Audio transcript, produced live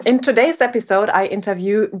In today's episode, I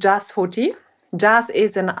interview Jas Hoti. Jas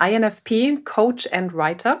is an INFP coach and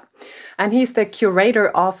writer, and he's the curator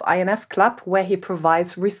of INF Club, where he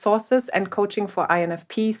provides resources and coaching for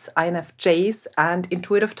INFPs, INFJs, and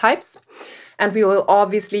intuitive types. And we will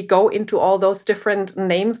obviously go into all those different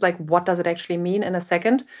names, like what does it actually mean in a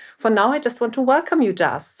second. For now, I just want to welcome you,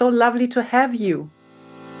 Jas. So lovely to have you.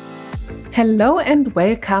 Hello and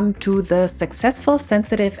welcome to the Successful,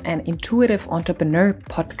 Sensitive and Intuitive Entrepreneur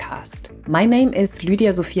podcast. My name is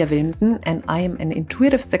Lydia Sophia Wilmsen and I am an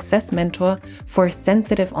intuitive success mentor for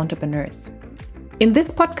sensitive entrepreneurs. In this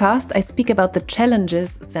podcast, I speak about the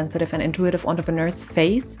challenges sensitive and intuitive entrepreneurs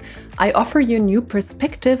face. I offer you new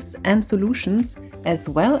perspectives and solutions, as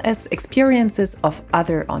well as experiences of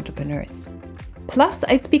other entrepreneurs. Plus,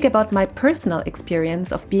 I speak about my personal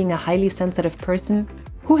experience of being a highly sensitive person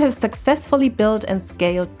who has successfully built and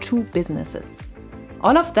scaled 2 businesses.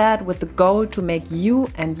 All of that with the goal to make you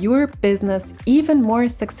and your business even more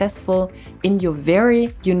successful in your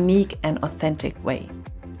very unique and authentic way.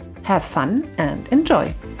 Have fun and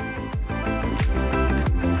enjoy.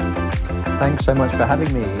 Thanks so much for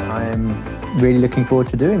having me. I'm really looking forward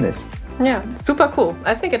to doing this. Yeah, super cool.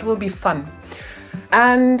 I think it will be fun.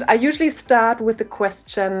 And I usually start with the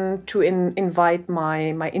question to invite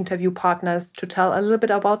my interview partners to tell a little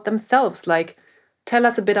bit about themselves. Like, tell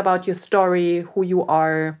us a bit about your story, who you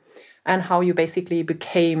are, and how you basically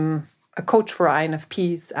became a coach for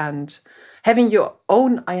INFPs and having your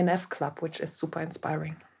own INF club, which is super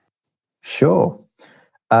inspiring. Sure.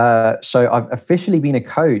 So I've officially been a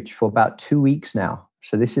coach for about 2 weeks now.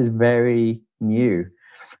 So this is very new.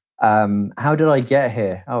 How did I get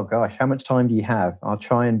here? Oh gosh, how much time do you have? I'll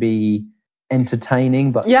try and be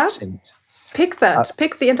entertaining, but succinct. Pick that.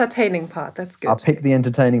 Pick the entertaining part. That's good. I'll pick the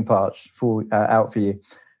entertaining parts out for you.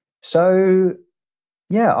 So,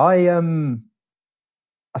 yeah, I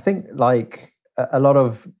think like a lot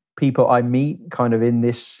of people I meet, kind of in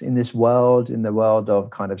this world, in the world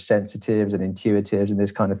of kind of sensitives and intuitives and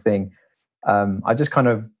this kind of thing. I just kind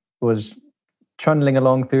of was trundling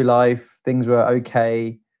along through life. Things were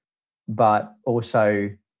okay. But also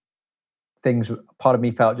part of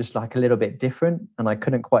me felt just like a little bit different and I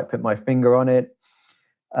couldn't quite put my finger on it.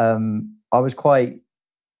 I was quite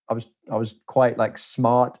like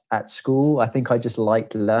smart at school. I think I just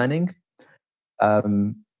liked learning.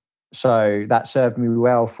 So that served me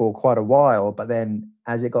well for quite a while. But then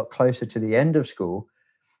as it got closer to the end of school,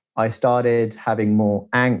 I started having more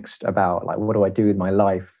angst about like, what do I do with my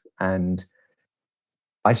life? And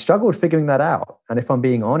I struggled figuring that out. And if I'm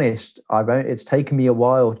being honest, it's taken me a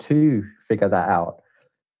while to figure that out.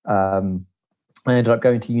 I ended up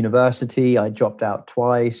going to university. I dropped out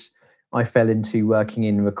twice. I fell into working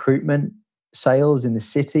in recruitment sales in the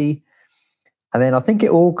city. And then I think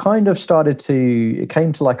it all kind of it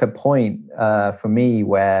came to like a point for me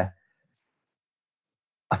where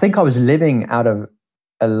I think I was living out of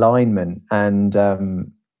alignment and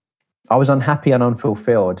I was unhappy and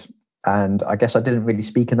unfulfilled. And I guess I didn't really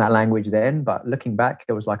speak in that language then, but looking back,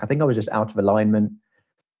 it was like, I think I was just out of alignment.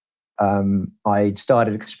 I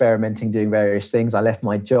started experimenting, doing various things. I left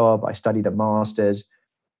my job. I studied a master's.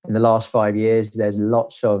 In the last 5 years, there's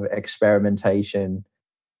lots of experimentation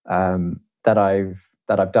that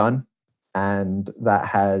I've done. And that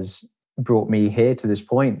has brought me here to this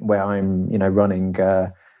point where I'm, running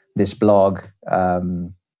this blog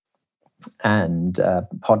and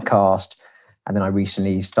podcast. And then I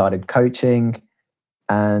recently started coaching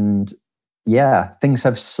and things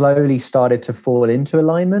have slowly started to fall into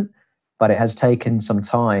alignment, but it has taken some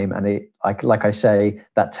time. And like I say,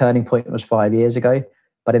 that turning point was 5 years ago,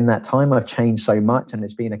 but in that time I've changed so much and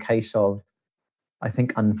it's been a case of, I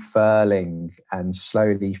think, unfurling and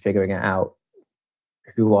slowly figuring out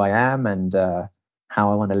who I am and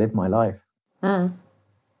how I want to live my life.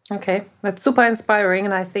 Okay, that's super inspiring.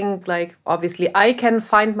 And I think, like, obviously I can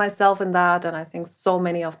find myself in that. And I think so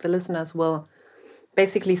many of the listeners will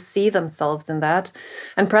basically see themselves in that.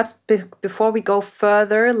 And perhaps before we go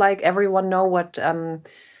further, like everyone know what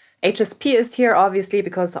HSP is here, obviously,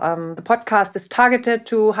 because the podcast is targeted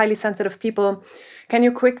to highly sensitive people. Can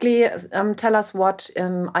you quickly tell us what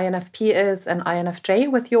INFP is and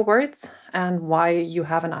INFJ with your words and why you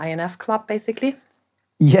have an INF club, basically?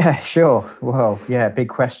 Yeah, sure. Well, yeah, big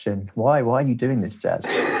question. Why are you doing this, Jas?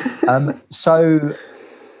 I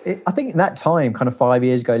think in that time, kind of 5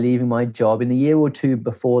 years ago, leaving my job, in the year or two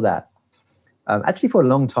before that, actually for a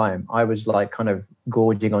long time, I was like kind of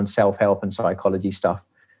gorging on self-help and psychology stuff,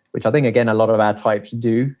 which I think, again, a lot of our types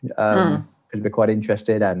do because we're quite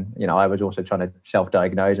interested. And, I was also trying to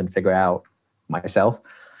self-diagnose and figure out myself.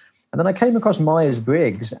 And then I came across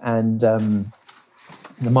Myers-Briggs and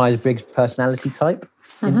the Myers-Briggs personality type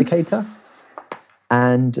indicator.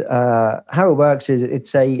 And how it works is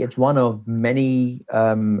it's one of many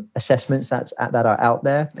assessments that are out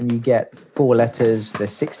there, and you get 4 letters.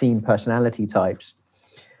 There's 16 personality types,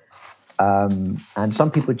 and some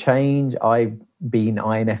people change. I've been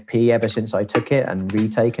INFP ever since I took it and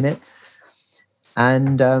retaken it.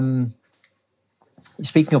 And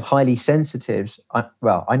speaking of highly sensitives,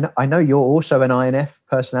 I know you're also an INF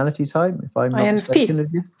personality type. If I'm not mistaken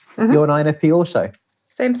of you, you're an INFP also.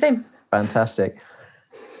 Same. Fantastic.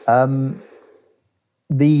 There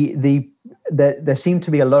seem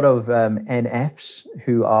to be a lot of NFs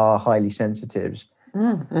who are highly sensitives,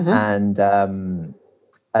 and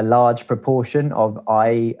a large proportion of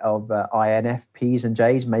INFPs and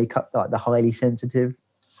Js make up the highly sensitive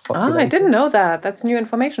population. I didn't know that. That's new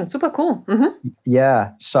information. Super cool.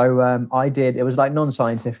 Yeah. So it was like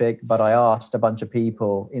non-scientific, but I asked a bunch of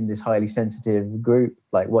people in this highly sensitive group,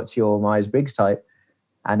 like, what's your Myers-Briggs type?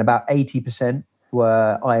 And about 80%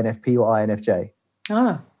 were INFP or INFJ.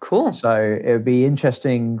 Cool. So it would be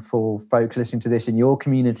interesting for folks listening to this in your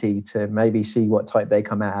community to maybe see what type they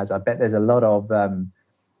come out as. I bet there's a lot of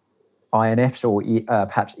INFs or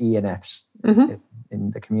perhaps ENFs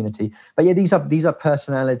in the community. But yeah, these are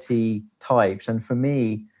personality types. And for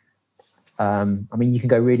me, you can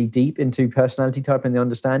go really deep into personality type and the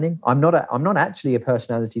understanding. I'm not actually a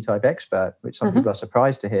personality type expert, which some people are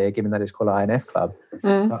surprised to hear, given that it's called INF Club.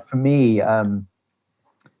 But for me,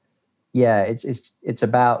 it's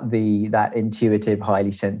about that intuitive,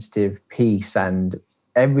 highly sensitive piece and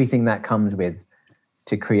everything that comes with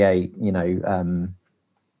to create,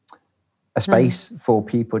 a space for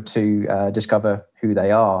people to discover who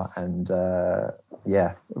they are and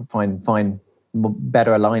find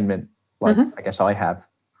better alignment. Like I guess I have.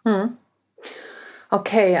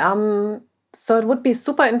 Okay. So it would be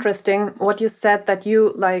super interesting what you said that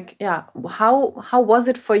you how was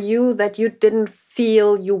it for you that you didn't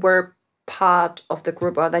feel you were part of the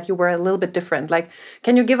group or that you were a little bit different? Like,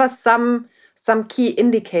 can you give us some key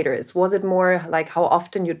indicators? Was it more like how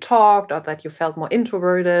often you talked, or that you felt more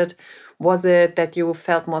introverted? Was it that you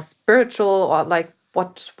felt more spiritual, or like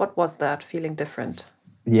what was that feeling different?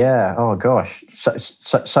 Yeah. Oh gosh.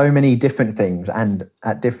 So many different things, and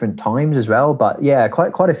at different times as well. But yeah,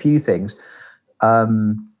 quite a few things. I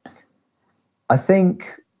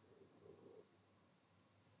think.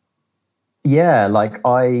 Yeah, like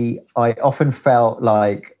I often felt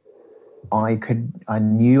like I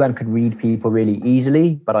knew and could read people really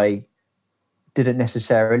easily, but I didn't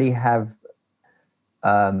necessarily have,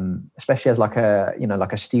 especially as like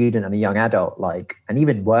a student and a young adult, and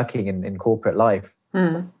even working in corporate life.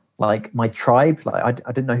 Like my tribe, like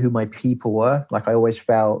I didn't know who my people were. Like I always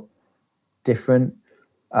felt different.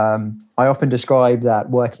 I often describe that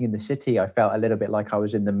working in the city, I felt a little bit like I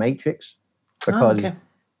was in the Matrix because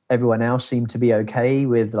everyone else seemed to be okay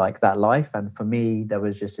with like that life, and for me, there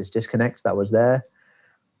was just this disconnect that was there.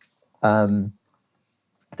 I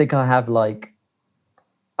think I have like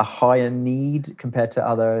a higher need compared to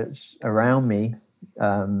others around me.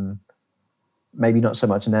 Maybe not so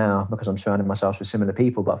much now because I'm surrounding myself with similar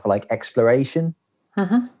people, but for like exploration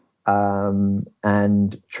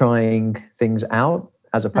and trying things out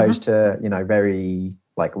as opposed to, very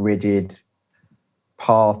like rigid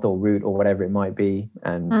path or route or whatever it might be.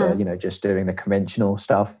 And, just doing the conventional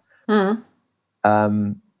stuff. And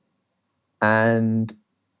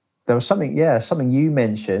there was something you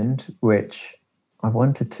mentioned, which I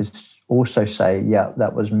wanted to also say, yeah,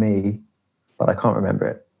 that was me, but I can't remember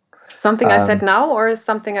it. Something I said now, or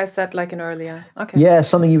something I said like in earlier? Okay. Yeah,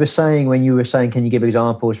 something you were saying when you were saying, can you give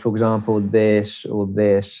examples? For example, this or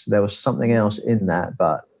this. There was something else in that,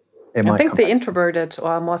 but I think the introverted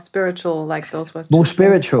or more spiritual, like those were more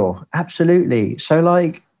spiritual. Things. Absolutely. So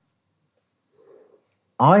like,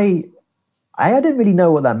 I didn't really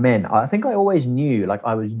know what that meant. I think I always knew like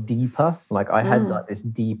I was deeper. Like I had like this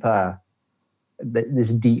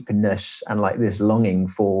deepness and like this longing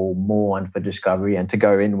for more and for discovery and to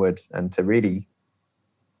go inward and to really,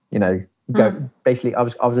 go. Basically, I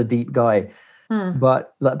was a deep guy.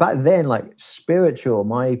 But like back then, like spiritual,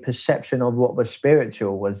 my perception of what was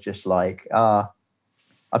spiritual was just like, I've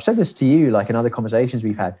said this to you, like in other conversations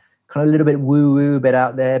we've had, kind of a little bit woo-woo, a bit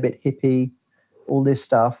out there, a bit hippie, all this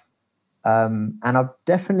stuff. And I've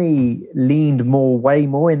definitely leaned way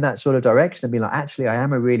more in that sort of direction and been like, actually, I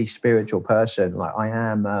am a really spiritual person. Like I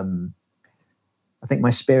am, I think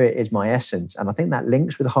my spirit is my essence. And I think that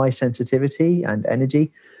links with high sensitivity and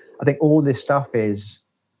energy. I think all this stuff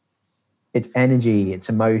it's energy, it's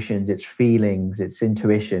emotions, it's feelings, it's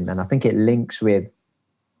intuition. And I think it links with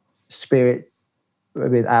spirit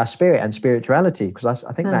with our spirit and spirituality, because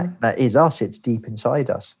I think that is us. It's deep inside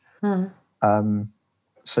us.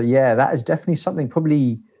 So yeah, that is definitely something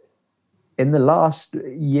probably in the last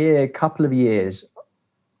couple of years,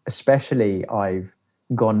 especially, I've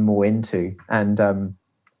gone more into. And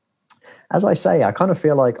as I say, I kind of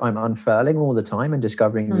feel like I'm unfurling all the time and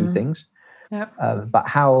discovering new things. But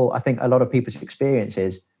how I think a lot of people's experience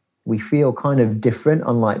is, we feel kind of different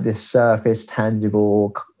on like this surface,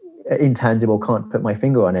 tangible, intangible, can't put my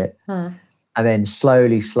finger on it. And then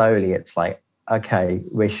slowly, it's like, okay,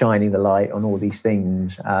 we're shining the light on all these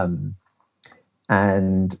things,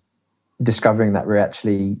 and discovering that we're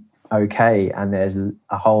actually okay. And there's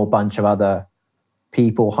a whole bunch of other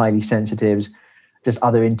people, highly sensitives, just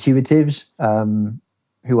other intuitives,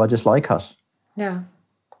 who are just like us. Yeah.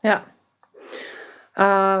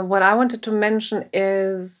 What I wanted to mention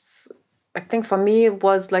is, I think for me it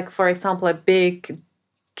was like, for example, a big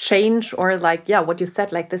change, or like, what you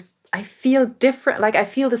said, like this, I feel different, like I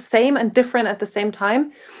feel the same and different at the same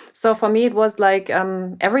time. So for me, it was like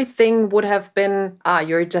everything would have been,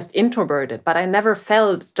 you're just introverted, but I never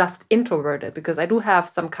felt just introverted, because I do have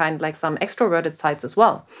some extroverted sides as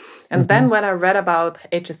well. And then when I read about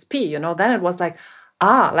HSP, then it was like,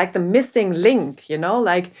 like the missing link,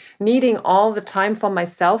 like needing all the time for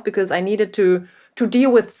myself, because I needed to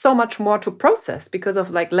deal with so much more to process, because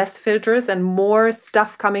of like less filters and more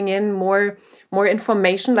stuff coming in, more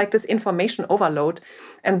information, like this information overload.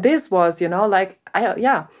 And this was,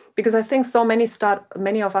 because I think so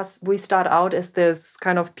many of us, we start out as this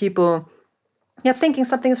kind of people, thinking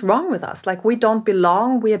something is wrong with us, like we don't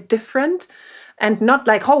belong, we are different. And not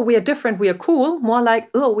like, oh, we are different, we are cool. More like,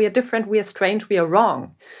 oh, we are different, we are strange, we are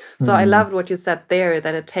wrong. So I loved what you said there,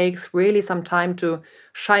 that it takes really some time to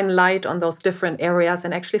shine light on those different areas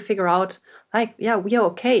and actually figure out, like, we are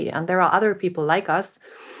okay. And there are other people like us.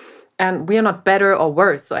 And we are not better or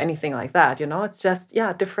worse or anything like that. It's just,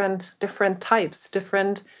 different types,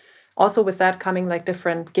 different. Also with that coming like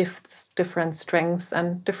different gifts, different strengths,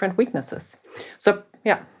 and different weaknesses. So,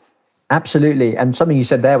 yeah. Absolutely. And something you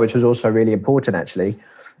said there, which was also really important, actually.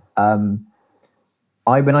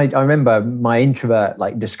 I remember my introvert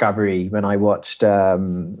like discovery when I watched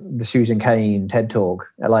the Susan Cain TED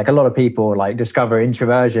Talk. Like a lot of people like discover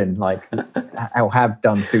introversion, like or have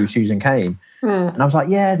done through Susan Cain. And I was like,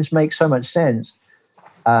 yeah, this makes so much sense.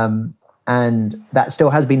 And that still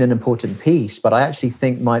has been an important piece. But I actually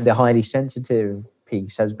think the highly sensitive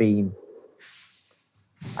piece has been,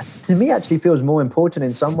 to me, actually feels more important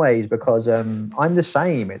in some ways, because I'm the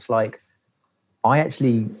same. It's like,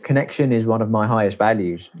 connection is one of my highest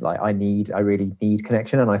values. Like I really need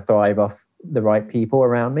connection, and I thrive off the right people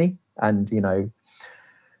around me, and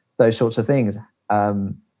those sorts of things.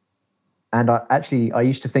 And I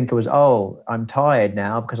used to think it was, I'm tired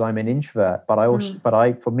now because I'm an introvert.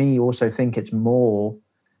 But for me, also think it's more,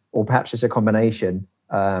 or perhaps it's a combination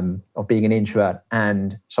of being an introvert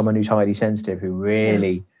and someone who's highly sensitive, who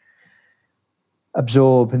really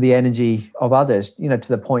absorb the energy of others, to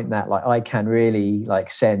the point that like I can really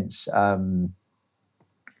like sense when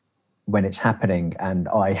it's happening. And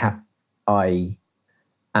I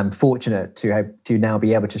am fortunate to now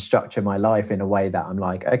be able to structure my life in a way that I'm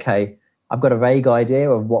like, okay, I've got a vague idea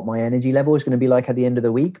of what my energy level is going to be like at the end of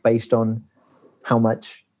the week, based on how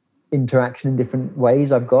much interaction in different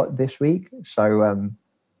ways I've got this week. So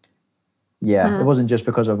it wasn't just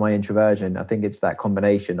because of my introversion. I think it's that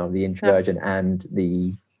combination of the introversion and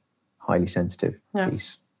the highly sensitive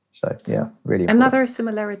piece. So really important. Another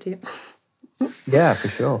similarity. Yeah, for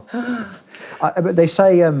sure. But they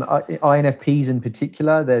say INFPs in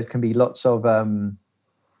particular, there can be lots of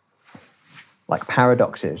like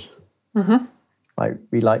paradoxes. Like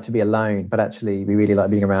we like to be alone, but actually we really like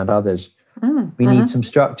being around others. We need some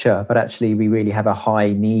structure, but actually we really have a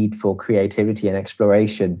high need for creativity and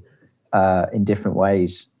exploration in different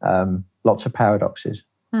ways. Lots of paradoxes.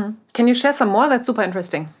 Can you share some more? That's super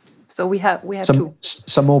interesting. So we have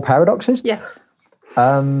some more paradoxes. Yes.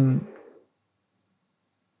 Like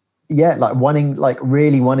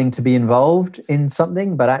really wanting to be involved in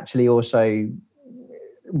something, but actually also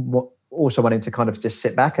wanting to kind of just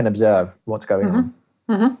sit back and observe what's going on.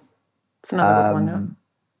 It's another good one. Yeah.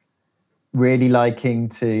 Really liking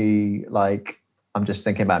to, like, I'm just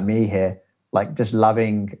thinking about me here, like just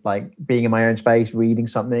loving like being in my own space, reading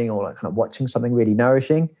something, or like kind of watching something really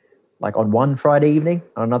nourishing, like on one Friday evening,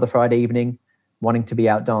 on another Friday evening, wanting to be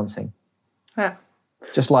out dancing. Yeah.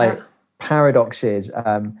 Just like paradoxes.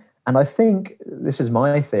 And I think this is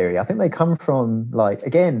my theory. I think they come from, like,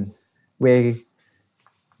 again, with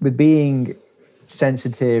being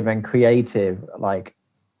sensitive and creative, like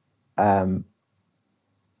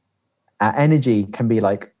our energy can be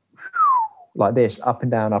like this, up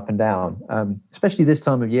and down, especially this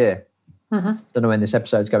time of year. Don't know when this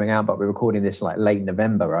episode's going out, but we're recording this like late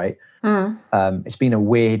November, right? It's been a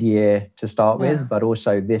weird year to start with, but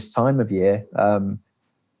also this time of year,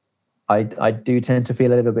 I do tend to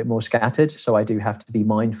feel a little bit more scattered, so I do have to be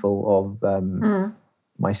mindful of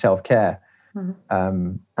my self-care.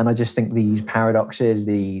 And I just think these paradoxes,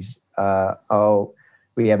 these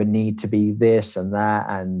we have a need to be this and that,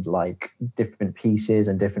 and like different pieces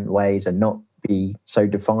and different ways, and not be so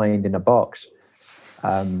defined in a box,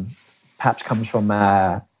 perhaps comes from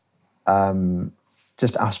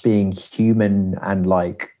just us being human and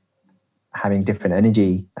like having different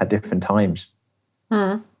energy at different times.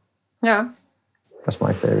 Yeah, that's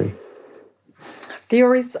my theory.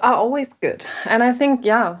 Theories are always good, and I think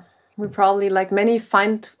we probably, like many,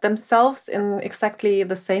 find themselves in exactly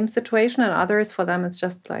the same situation, and others, for them, it's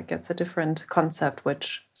just like it's a different concept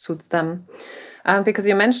which suits them. Because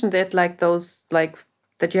you mentioned it, like those, like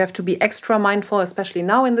that you have to be extra mindful, especially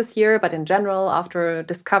now in this year, but in general, after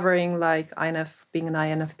discovering like INF, being an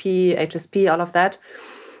INFP, HSP, all of that.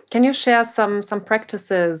 Can you share some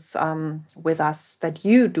practices with us that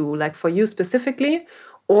you do, like for you specifically,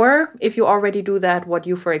 or if you already do that, what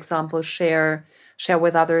you, for example, share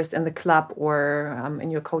with others in the club or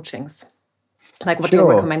in your coachings, like what you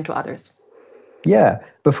recommend to others? Yeah,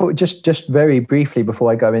 before just very briefly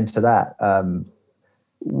before I go into that,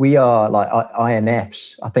 we are like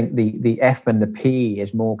INFs. I think the F and the P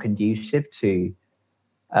is more conducive to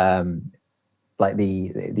like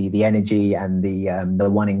the energy and the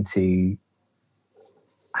wanting to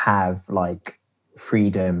have like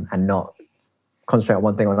freedom and not concentrate on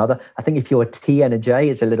one thing or another. I think if you're a T and a J,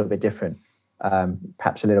 it's a little bit different.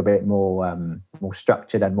 Perhaps a little bit more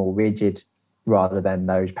structured and more rigid, rather than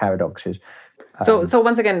those paradoxes. So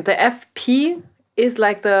once again, the FP is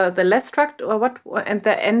like the less structured, or what? And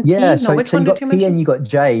the NT? Yeah, so which you one got did you P mention? and you got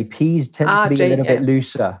J. P's tend to be a little bit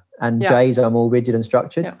looser, and J's are more rigid and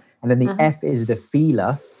structured. Yeah. And then the F is the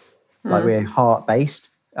feeler, like we're heart-based,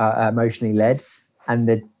 emotionally led, and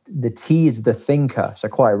the T is the thinker, so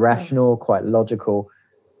quite rational, quite logical.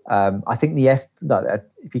 I think the F,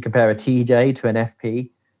 if you compare a TJ to an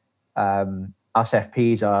FP, us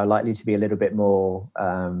FPs are likely to be a little bit more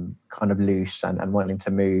kind of loose and wanting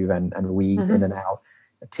to move and weave in and out.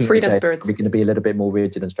 Freedom spirits. We're going to be a little bit more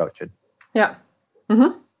rigid and structured. Yeah.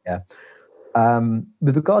 Yeah.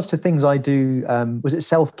 With regards to things I do, was it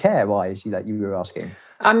self-care wise that you were asking?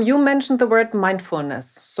 You mentioned the word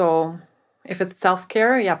mindfulness. So if it's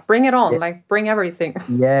self-care, bring it on. Like bring everything.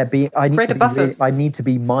 Yeah, I need to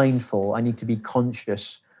be mindful. I need to be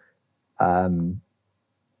conscious,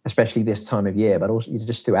 especially this time of year, but also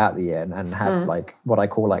just throughout the year, and have like what I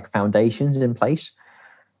call like foundations in place.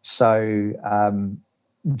 So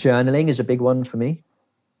journaling is a big one for me.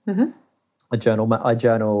 I journal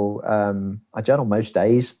most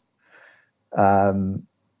days.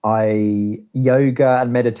 Yoga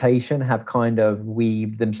and meditation have kind of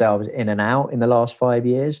weaved themselves in and out in the last 5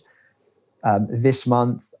 years. This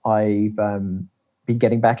month I've been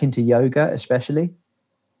getting back into yoga, especially.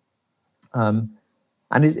 And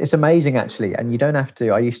it's amazing, actually. And you don't have to.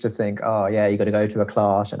 I used to think, you got to go to a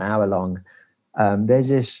class an hour long. There's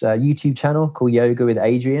this YouTube channel called Yoga with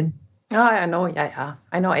Adriene. Oh, I know. Yeah.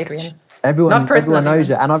 I know Adriene. Everyone knows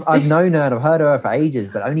it. And I've known her and I've heard her for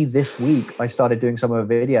ages. But only this week I started doing some of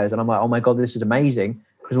her videos. And I'm like, oh, my God, this is amazing.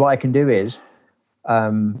 Because what I can do is,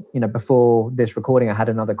 before this recording, I had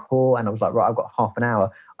another call. And I was like, right, I've got half an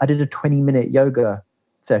hour. I did a 20-minute yoga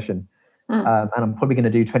session. And I'm probably going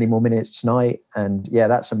to do 20 more minutes tonight. And yeah,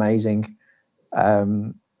 that's amazing.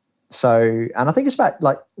 And I think it's about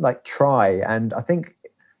like try. And I think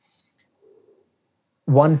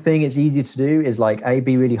one thing it's easy to do is like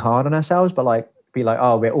be really hard on ourselves, but like be like,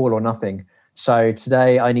 oh, we're all or nothing. So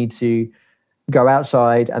today I need to go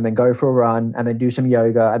outside and then go for a run and then do some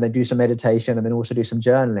yoga and then do some meditation and then also do some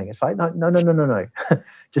journaling. It's like, no.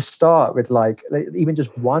 Just start with like, even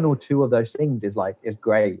just one or two of those things is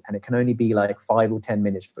great. And it can only be like 5 or 10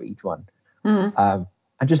 minutes for each one. And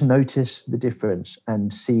just notice the difference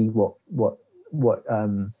and see what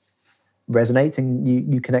resonates and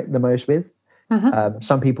you connect the most with.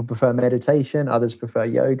 Some people prefer meditation, others prefer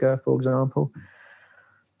yoga, for example.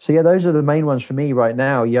 So yeah, those are the main ones for me right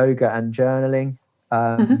now: yoga and journaling,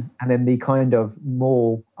 and then the kind of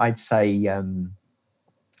more, I'd say, kind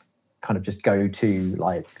of just go to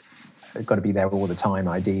like, got to be there all the time,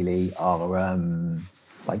 ideally, or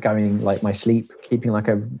like going like my sleep, keeping like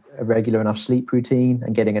a regular enough sleep routine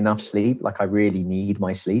and getting enough sleep. Like I really need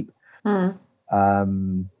my sleep.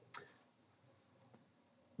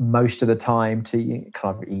 most of the time to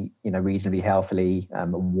kind of eat, reasonably healthily.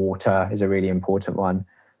 Water is a really important one.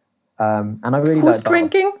 And I really Who's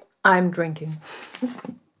drinking? I'm drinking.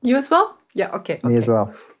 You as well? Yeah, okay. Me as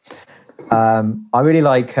well. I really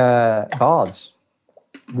like baths.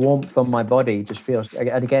 Warmth on my body just feels,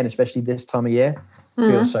 and again, especially this time of year,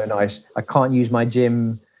 feels so nice. I can't use my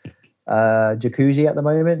gym jacuzzi at the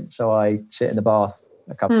moment, so I sit in the bath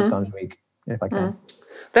a couple of times a week if I can.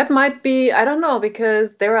 That might be, I don't know,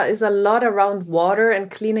 because there is a lot around water and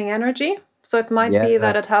cleaning energy. So it might be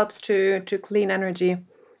that it helps to clean energy.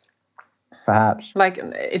 Perhaps. Like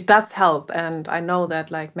it does help. And I know that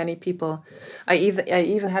like many people, I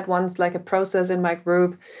even had once like a process in my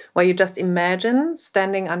group where you just imagine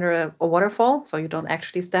standing under a waterfall. So you don't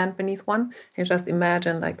actually stand beneath one. You just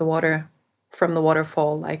imagine like the water from the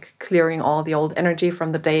waterfall, like clearing all the old energy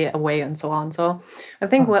from the day away and so on. So I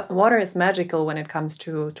think water is magical when it comes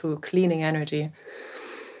to cleaning energy.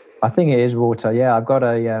 I think it is water. Yeah, I've got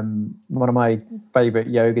one of my favorite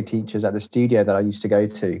yoga teachers at the studio that I used to go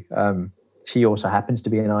to. She also happens to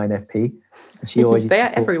be an INFP. And she always they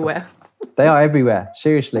are everywhere. They are everywhere.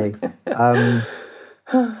 Seriously,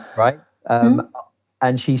 right?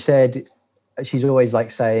 And she said she's always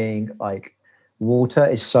like saying like water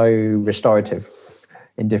is so restorative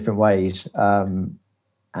in different ways. And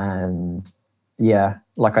yeah,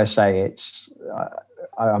 like I say, it's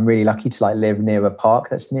I'm really lucky to like live near a park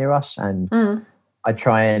that's near us, and I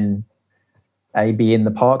try and be in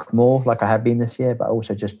the park more, like I have been this year, but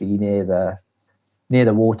also just be near the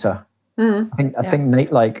water. I think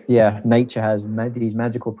nature has these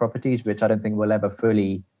magical properties which I don't think we'll ever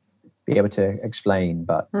fully be able to explain,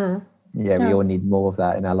 but we all need more of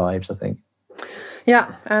that in our lives, I think.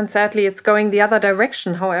 Yeah, and sadly it's going the other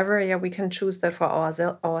direction. However, we can choose that for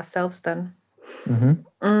ourselves then.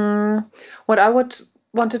 What I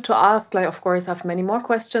wanted to ask, like, of course, I have many more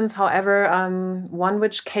questions. However, one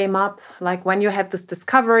which came up, like when you had this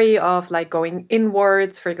discovery of like going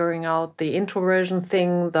inwards, figuring out the introversion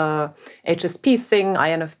thing, the HSP thing,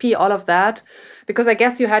 INFP, all of that, because I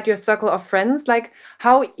guess you had your circle of friends. Like,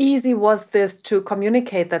 how easy was this to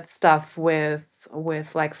communicate that stuff with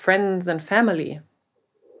like friends and family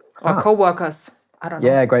or co-workers? I don't know.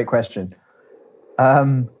 Yeah, great question.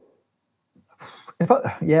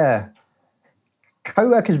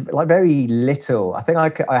 Co-workers, like very little. I think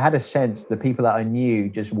I had a sense the people that I knew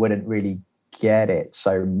just wouldn't really get it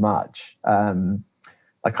so much.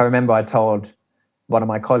 Like I remember I told one of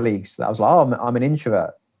my colleagues that I was like, "Oh, I'm an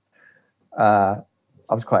introvert." I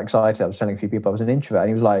was quite excited. I was telling a few people I was an introvert, and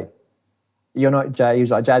he was like, "You're not, Jay." He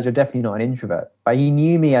was like, "Jazz, you're definitely not an introvert." But he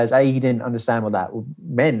knew me as he didn't understand what that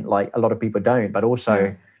meant. Like a lot of people don't. But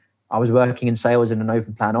also, I was working in sales in an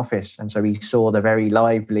open plan office, and so he saw the very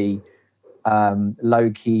lively,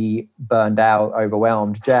 low-key, burned out,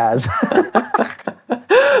 overwhelmed Jazz.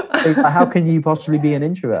 How can you possibly be an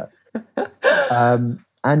introvert?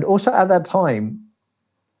 And also at that time,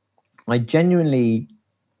 I genuinely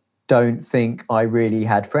don't think I really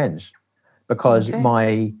had friends, because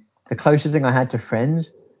the closest thing I had to friends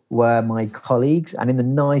were my colleagues, and in the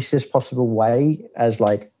nicest possible way, as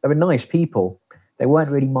like they were nice people. They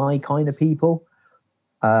weren't really my kind of people.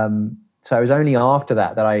 So it was only after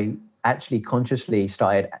that I actually consciously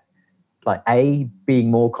started like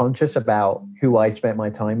being more conscious about who I spent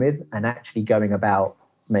my time with and actually going about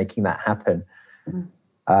making that happen.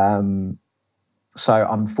 So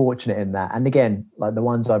I'm fortunate in that. And again, like the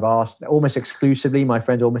ones I've asked, almost exclusively, my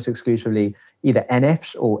friends almost exclusively either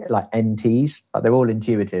NFs or like NTs. Like they're all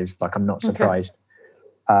intuitives. Like I'm not surprised.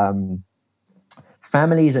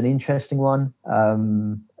 Family is an interesting one.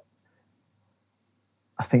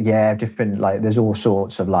 I think, different, like there's all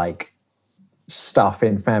sorts of like stuff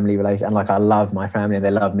in family relations. And like I love my family and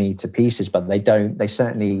they love me to pieces, but they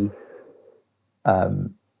certainly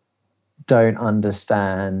don't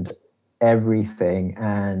understand everything.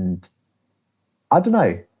 And I don't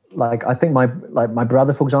know, like I think my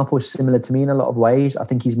brother, for example, is similar to me in a lot of ways. I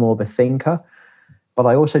think he's more of a thinker, but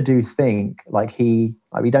I also do think like we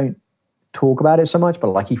don't talk about it so much,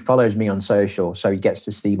 but like he follows me on social, so he gets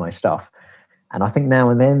to see my stuff. And I think now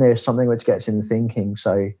and then there's something which gets him thinking.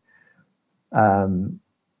 So and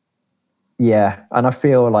I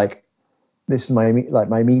feel like this is my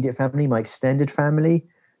immediate family, my extended family.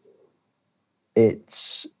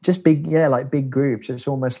 It's just big, like big groups. It's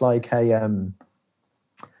almost like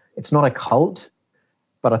it's not a cult,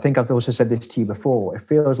 but I think I've also said this to you before. It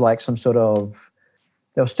feels like some sort of,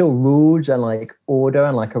 there are still rules and like order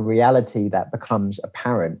and like a reality that becomes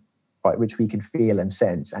apparent, right, which we can feel and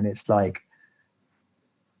sense. And it's like,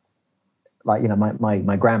 like,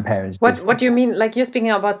 my grandparents. What do you mean? Like you're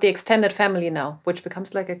speaking about the extended family now, which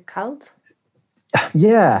becomes like a cult?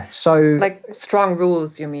 Yeah. So like strong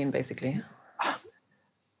rules, you mean, basically?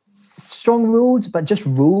 Strong rules, but just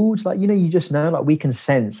rules. Like, you just know, like we can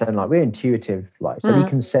sense, and like we're intuitive, like, so we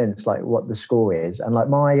can sense like what the score is. And like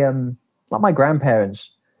my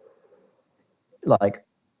grandparents, like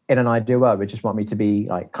in an ideal world, would just want me to be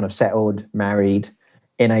like kind of settled, married,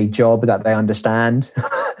 in a job that they understand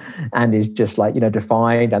and is just like,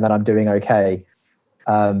 defined, and that I'm doing okay.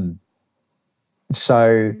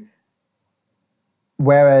 So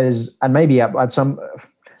whereas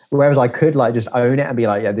I could like just own it and be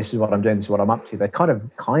like, yeah, this is what I'm doing, this is what I'm up to. They kind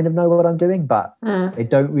of know what I'm doing, but they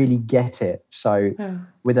don't really get it. So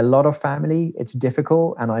with a lot of family, it's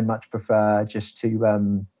difficult, and I much prefer just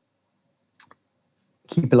to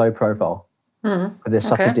keep a low profile. But there's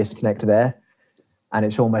such a disconnect there, and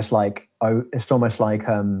it's almost like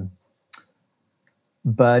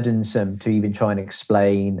burdensome to even try and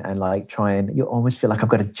explain, and like you almost feel like I've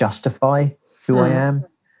got to justify who I am.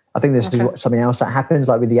 I think this is something else that happens,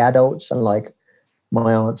 like with the adults and like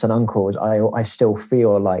my aunts and uncles. I still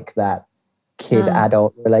feel like that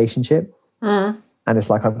kid-adult relationship, and it's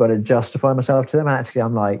like I've got to justify myself to them. And actually,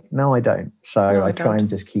 I'm like, no, I don't. So I try and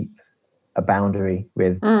just keep a boundary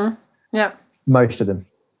with most of them.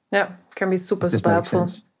 Yeah, can be super helpful.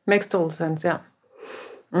 Sense. Makes total sense. Yeah.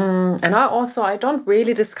 And I don't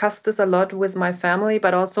really discuss this a lot with my family,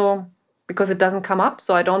 but also because it doesn't come up.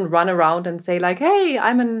 So I don't run around and say like, hey,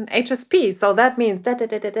 I'm an HSP, so that means da da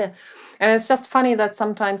da da da. And it's just funny that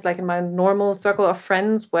sometimes, like in my normal circle of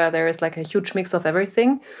friends where there is like a huge mix of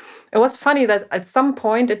everything, it was funny that at some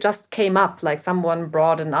point it just came up, like someone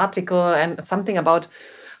brought an article and something about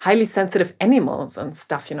highly sensitive animals and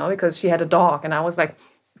stuff, because she had a dog. And I was like,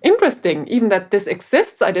 interesting, even that this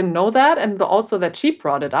exists. I didn't know that. And also that she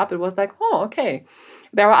brought it up. It was like, oh, okay.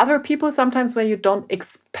 There are other people sometimes where you don't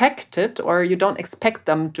expect it, or you don't expect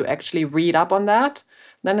them to actually read up on that.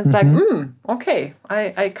 Then it's like, okay,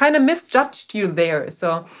 I kind of misjudged you there.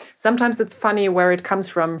 So sometimes it's funny where it comes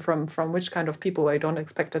from which kind of people I don't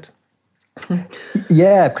expect it.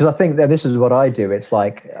 Yeah, because I think that this is what I do. It's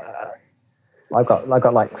like I've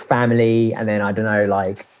got like family, and then I don't know,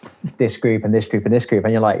 like this group and this group and this group,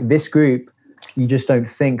 and you're like, this group, you just don't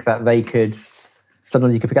think that they could.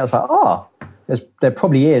 Sometimes you can forget. It's like, there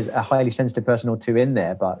probably is a highly sensitive person or two in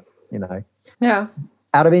there, but Yeah.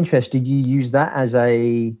 Out of interest, did you use that as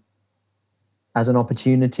an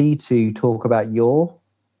opportunity to talk about your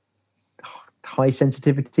high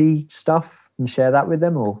sensitivity stuff and share that with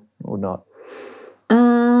them, or not?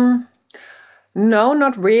 No,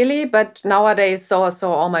 not really. But nowadays, so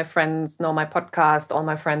all my friends know my podcast. All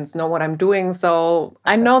my friends know what I'm doing. So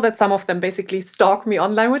I know that some of them basically stalk me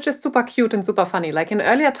online, which is super cute and super funny. Like in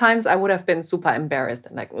earlier times, I would have been super embarrassed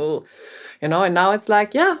and like, oh, and now it's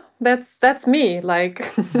like, yeah, that's me. Like,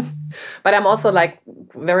 but I'm also like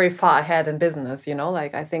very far ahead in business,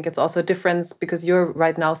 like I think it's also a difference because you're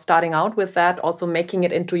right now starting out with that, also making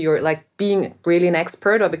it into your like being really an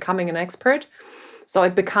expert or becoming an expert. So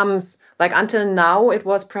it becomes like, until now, it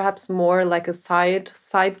was perhaps more like a side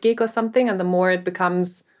gig or something. And the more it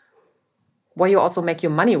becomes what you also make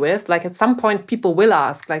your money with, like at some point people will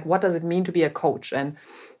ask, like, what does it mean to be a coach? And,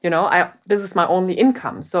 this is my only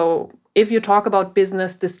income. So if you talk about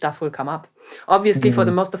business, this stuff will come up. Obviously, for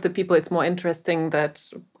the most of the people, it's more interesting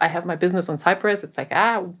that I have my business on Cyprus. It's like,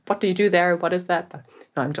 what do you do there? What is that? But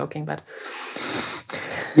no, I'm joking, but...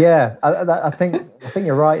 Yeah, I think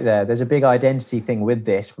you're right there. There's a big identity thing with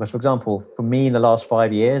this because, for example, for me in the last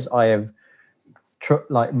 5 years, I have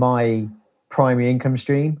like my primary income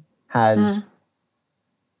stream has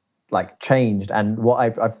like changed, and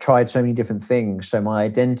what I've tried so many different things. So my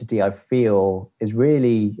identity, I feel, is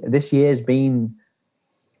really, this year's been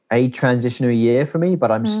a transitional year for me, but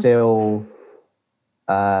I'm still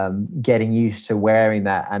getting used to wearing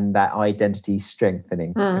that and that identity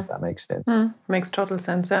strengthening, if that makes sense. Makes total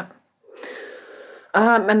sense, yeah.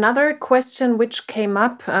 Another question which came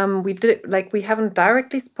up, we haven't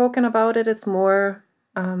directly spoken about it. It's more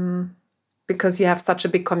because you have such a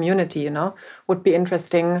big community, would be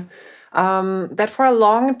interesting. That for a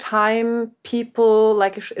long time, people,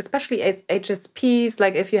 like especially as HSPs,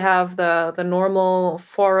 like if you have the normal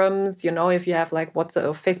forums, if you have like WhatsApp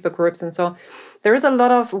or Facebook groups and so, there is a lot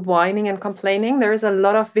of whining and complaining. There is a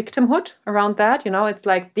lot of victimhood around that. It's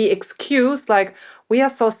like the excuse, like we are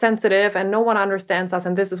so sensitive and no one understands us,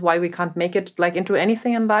 and this is why we can't make it like into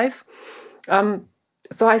anything in life.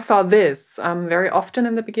 So I saw this very often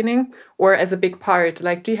in the beginning, or as a big part.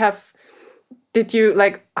 Like, do you have did you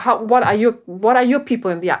like how what are your people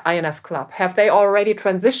in the INF club? Have they already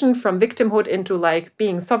transitioned from victimhood into like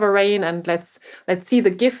being sovereign and let's see the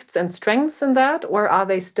gifts and strengths in that, or are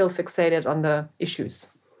they still fixated on the issues?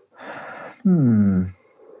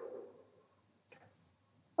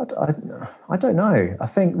 I don't know. I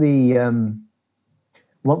think the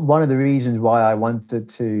one of the reasons why I wanted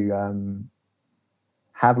to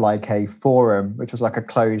have like a forum, which was like a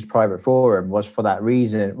closed private forum, was for that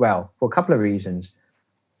reason. Well, for a couple of reasons.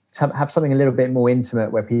 Have something a little bit more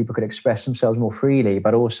intimate where people could express themselves more freely,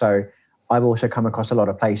 but also I've also come across a lot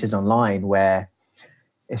of places online where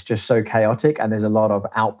it's just so chaotic and there's a lot of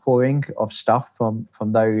outpouring of stuff from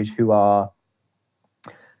those who are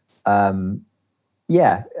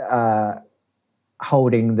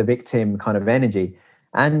holding the victim kind of energy.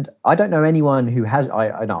 And I don't know anyone who has,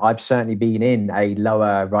 I know I've certainly been in a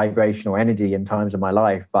lower vibrational energy in times of my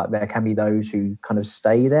life, but there can be those who kind of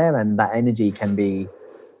stay there, and that energy can be,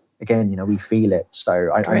 again, we feel it.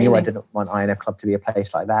 So I knew I didn't want INF Club to be a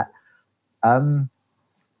place like that.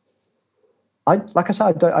 Like I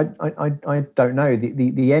said, I don't know.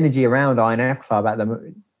 The energy around INF Club at the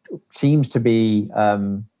moment seems to be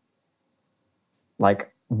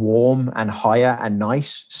like warm and higher and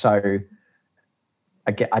nice. So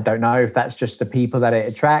I don't know if that's just the people that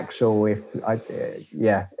it attracts, or if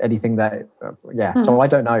anything that So I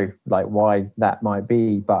don't know like why that might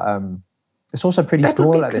be, but it's also pretty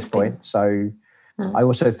small at this point. So I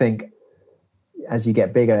also think as you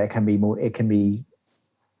get bigger,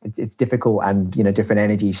 it's difficult, and different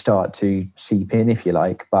energies start to seep in, if you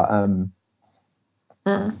like. But I'm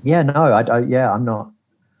not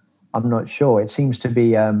sure. It seems to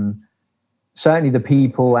be certainly the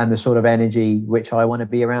people and the sort of energy which I want to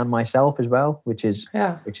be around myself as well, which is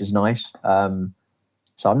nice. So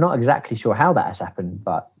I'm not exactly sure how that has happened,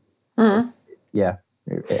 but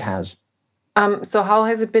it has. So how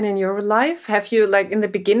has it been in your life? Have you, like, in the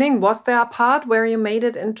beginning, was there a part where you made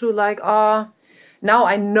it into like, now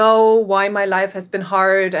I know why my life has been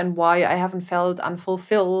hard and why I haven't felt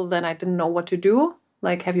unfulfilled and I didn't know what to do?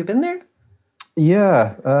 Like, have you been there?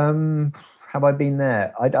 Yeah. Have I been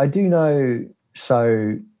there? I do know.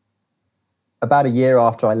 So about a year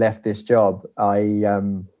after I left this job, I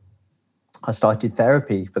started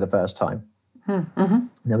therapy for the first time. Mm-hmm.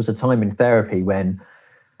 There was a time in therapy when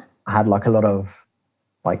I had like a lot of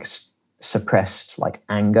like suppressed like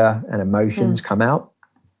anger and emotions come out.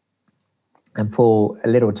 And for a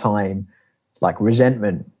little time, like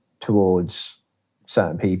resentment towards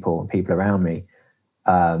certain people and people around me.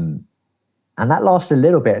 And that lasted a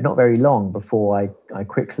little bit, not very long, before I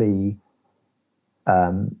quickly,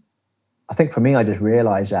 I think for me, I just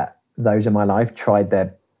realized that those in my life did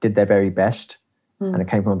their very best. And it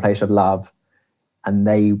came from a place of love. And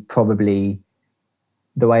they probably,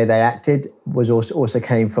 the way they acted was also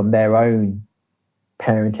came from their own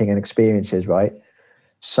parenting and experiences, right?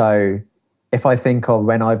 So if I think of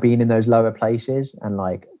when I've been in those lower places and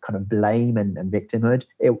like kind of blame and victimhood,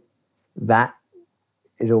 that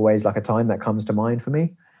is always like a time that comes to mind for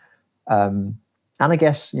me. And I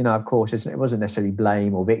guess, of course, it wasn't necessarily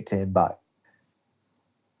blame or victim, but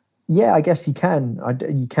yeah, I guess you can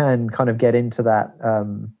kind of get into that,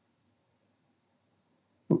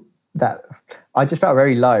 that I just felt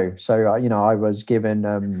very low. So, I was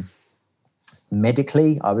given,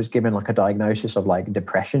 medically, I was given like a diagnosis of like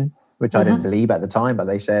depression, which I didn't believe at the time, but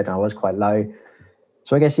they said I was quite low.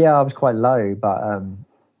 So I guess, I was quite low, but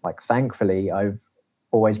like thankfully I've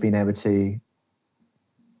always been able to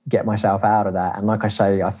get myself out of that. And like I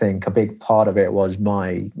say, I think a big part of it was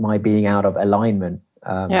my being out of alignment.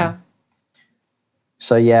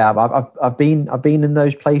 So I've been in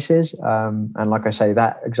those places, and like I say,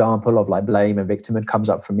 that example of like blame and victimhood comes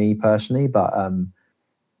up for me personally. But I'm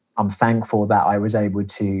thankful that I was able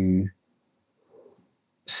to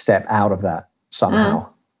step out of that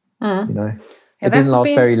somehow. It didn't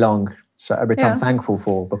last very long, so which I'm thankful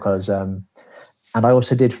for, because and I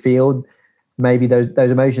also did feel maybe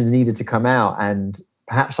those emotions needed to come out, and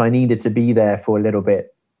perhaps I needed to be there for a little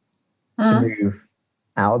bit to move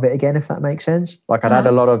out of it again, if that makes sense. Like I'd had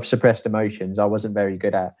a lot of suppressed emotions. I wasn't very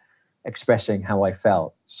good at expressing how I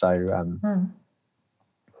felt. So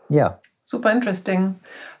Super interesting.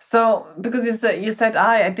 So because you said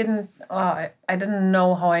I didn't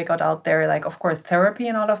know how I got out there, like of course therapy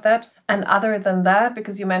and all of that. And other than that,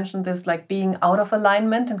 because you mentioned this like being out of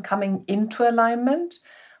alignment and coming into alignment,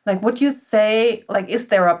 like would you say, like, is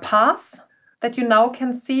there a path that you now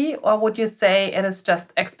can see, or would you say it is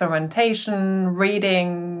just experimentation,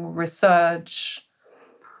 reading, research,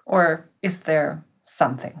 or is there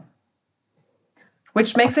something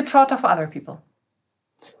which makes it shorter for other people?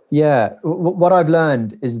 Yeah, what I've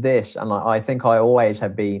learned is this, and like I think I always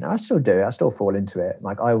have been. I still do. I still fall into it.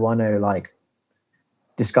 Like I want to like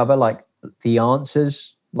discover like the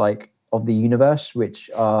answers like of the universe, which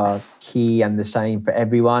are key and the same for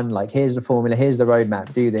everyone. Like here's the formula, here's the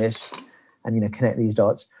roadmap. Do this, and connect these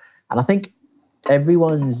dots. And I think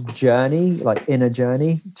everyone's journey, like inner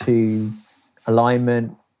journey to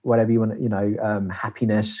alignment, whatever you want,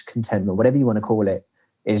 happiness, contentment, whatever you want to call it,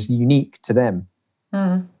 is unique to them.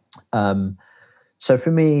 So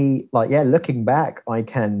for me, like, yeah, looking back, I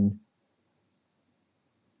can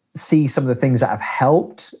see some of the things that have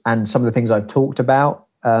helped and some of the things I've talked about.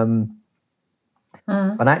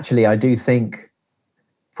 But actually, I do think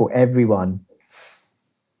for everyone,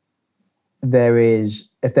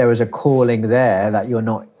 if there was a calling there that you're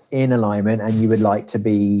not in alignment and you would like to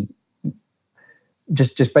be,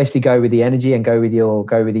 just basically go with the energy and go with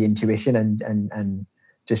the intuition and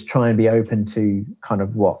just try and be open to kind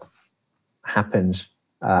of what happens.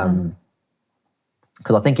 Because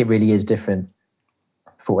I think it really is different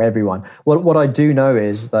for everyone. What I do know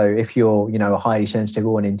is, though, if you're, a highly sensitive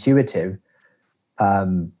or an intuitive,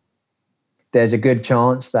 there's a good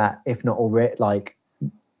chance that if not already,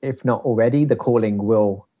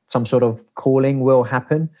 some sort of calling will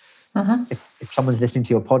happen. If someone's listening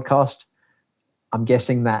to your podcast, I'm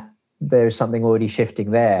guessing that there's something already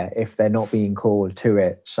shifting there if they're not being called to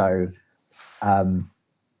it. So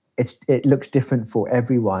it looks different for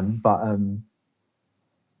everyone, but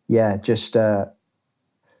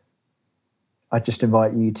I just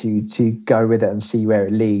invite you to go with it and see where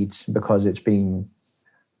it leads, because it's been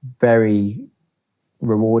very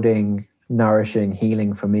rewarding, nourishing,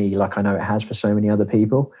 healing for me, like I know it has for so many other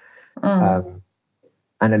people. And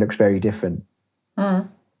it looks very different.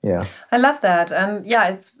 Yeah. I love that. And yeah,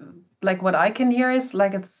 it's like what I can hear is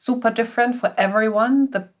like it's super different for everyone.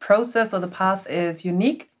 The process or the path is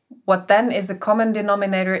unique. What then is a common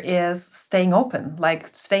denominator is staying open,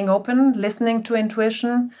 listening to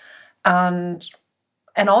intuition. And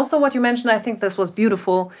also what you mentioned, I think this was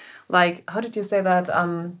beautiful. Like, how did you say that?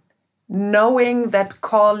 Knowing that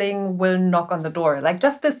calling will knock on the door. Like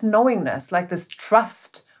just this knowingness, like this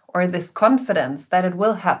trust or this confidence that it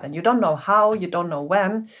will happen. You don't know how, you don't know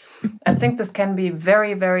when. I think this can be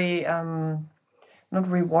very, very, not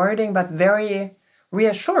rewarding, but very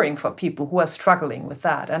reassuring for people who are struggling with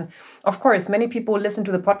that. And of course, many people who listen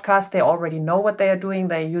to the podcast, they already know what they are doing.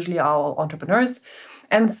 They usually are entrepreneurs.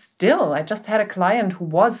 And still, I just had a client who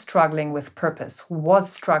was struggling with purpose,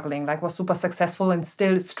 was super successful and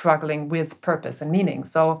still struggling with purpose and meaning.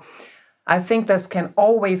 So I think this can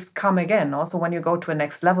always come again. Also, when you go to a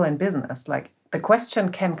next level in business, like the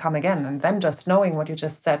question can come again. And then just knowing what you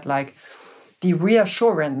just said, like the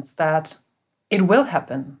reassurance that it will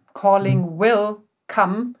happen, calling will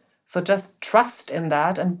come. So just trust in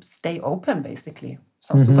that and stay open, basically.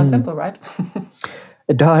 Sounds super simple, right?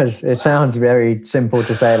 It does. It sounds very simple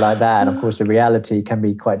to say like that. And of course, the reality can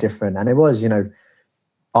be quite different. And it was,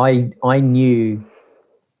 I knew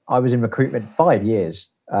I was in recruitment 5 years.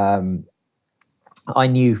 I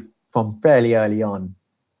knew from fairly early on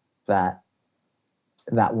that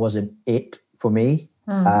wasn't it for me.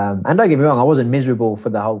 And don't get me wrong, I wasn't miserable for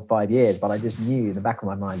the whole 5 years, but I just knew in the back of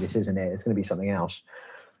my mind, this isn't it. It's going to be something else.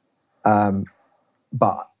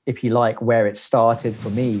 But if you like, where it started for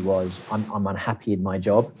me was I'm unhappy in my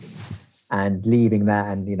job, and leaving that,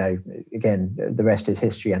 and again, the rest is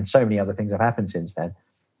history, and so many other things have happened since then.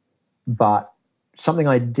 But something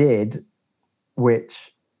I did,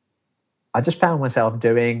 which I just found myself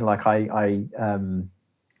doing, like I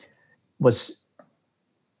was,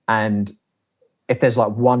 and if there's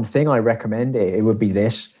like one thing I recommend, it would be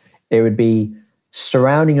this. It would be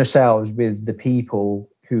surrounding yourselves with the people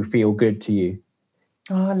who feel good to you.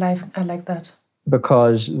 Oh, I like that.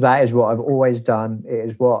 Because that is what I've always done. It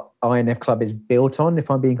is what INF Club is built on, if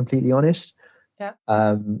I'm being completely honest. Yeah.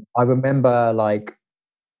 I remember like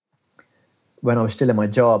when I was still in my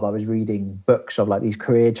job, I was reading books of like these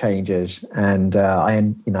career changes, and I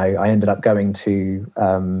ended up going to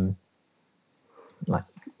like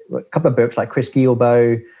a couple of books like Chris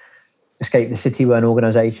Guillebeau, Escape the City were an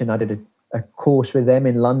organization. I did a course with them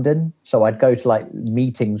in London. So I'd go to like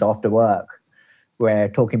meetings after work where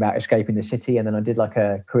talking about escaping the city. And then I did like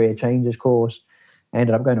a career changes course. I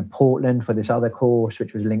ended up going to Portland for this other course,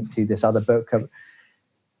 which was linked to this other book.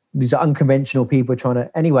 These are unconventional people trying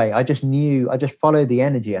to, anyway, I just followed the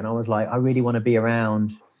energy, and I was like, I really want to be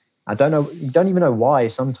around. I don't know, you don't even know why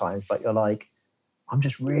sometimes, but you're like, I'm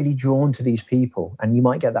just really drawn to these people. And you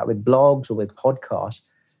might get that with blogs or with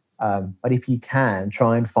podcasts. But if you can,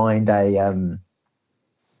 try and find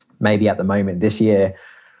maybe at the moment this year,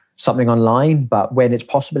 something online, but when it's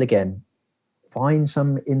possible again, find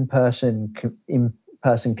some in-person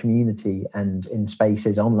community and in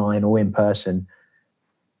spaces online or in person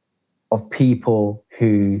of people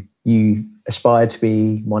who you aspire to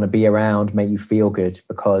be, want to be around, make you feel good.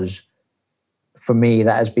 Because for me,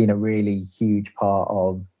 that has been a really huge part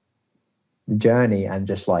of the journey, and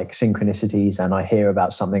just like synchronicities, and I hear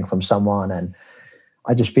about something from someone and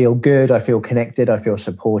I just feel good, I feel connected, I feel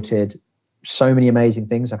supported. So many amazing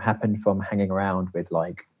things have happened from hanging around with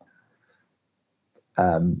like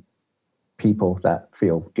people that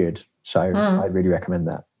feel good. So I really recommend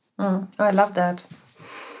that. Oh, I love that.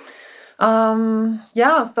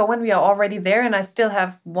 Yeah, so when we are already there, and I still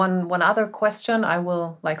have one other question I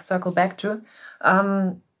will like circle back to.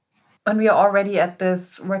 When we are already at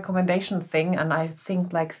this recommendation thing, and I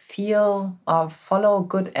think like feel or follow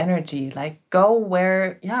good energy, like go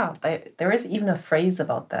where, there is even a phrase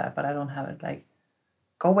about that, but I don't have it. Like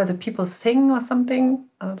go where the people sing or something,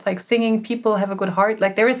 like singing people have a good heart.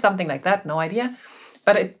 Like there is something like that, no idea.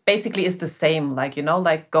 But it basically is the same, like,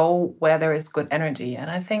 like go where there is good energy. And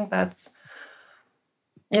I think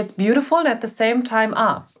it's beautiful. And at the same time,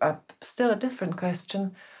 still a different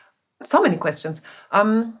question. So many questions.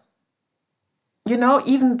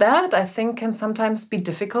 Even that I think can sometimes be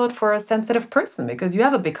difficult for a sensitive person, because you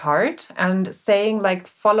have a big heart, and saying like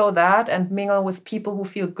follow that and mingle with people who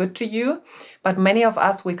feel good to you. But many of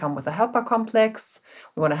us, we come with a helper complex.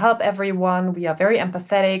 We want to help everyone. We are very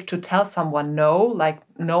empathetic. To tell someone no, like,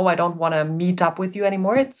 no, I don't want to meet up with you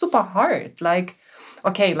anymore, it's super hard. Like,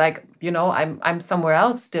 okay, like, I'm somewhere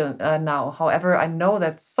else still now. However, I know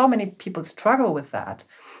that so many people struggle with that.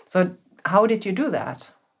 So how did you do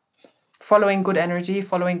that? Following good energy,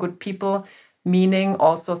 following good people, meaning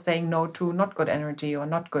also saying no to not good energy or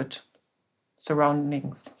not good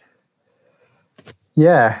surroundings.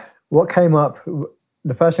 Yeah. What came up,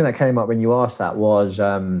 the first thing that came up when you asked that was,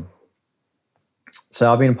 so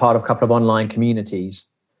I've been part of a couple of online communities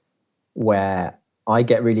where I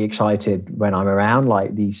get really excited when I'm around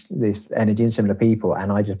like this energy and similar people,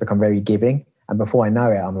 and I just become very giving. And before I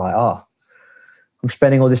know it, I'm like, I'm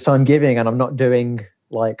spending all this time giving and I'm not doing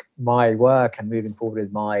like my work and moving forward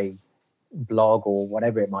with my blog or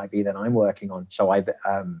whatever it might be that I'm working on. So and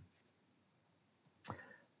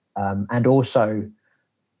also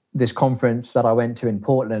this conference that I went to in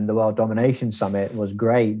Portland, the World Domination Summit, was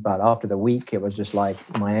great. But after the week, it was just like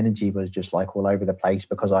my energy was just like all over the place,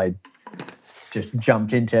 because I just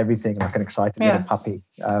jumped into everything like an excited little puppy.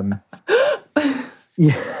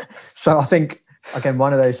 So I think, again,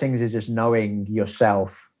 one of those things is just knowing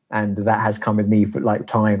yourself. And that has come with me for like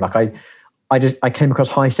time. Like I came across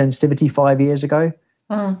high sensitivity 5 years ago,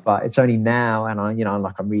 but it's only now. And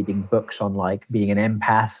I'm reading books on like being an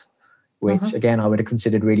empath, which again, I would have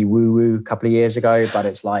considered really woo woo a couple of years ago, but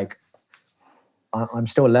it's like, I'm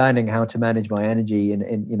still learning how to manage my energy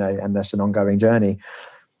and that's an ongoing journey.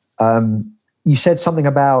 You said something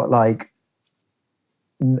about like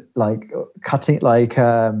cutting, like,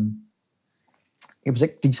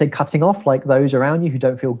 did you say cutting off like those around you who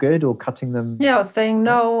don't feel good, or cutting them? Yeah, saying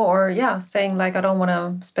no, or saying like, I don't want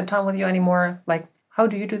to spend time with you anymore. Like, how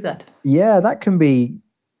do you do that? Yeah, that can be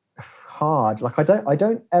hard. Like I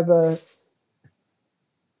don't ever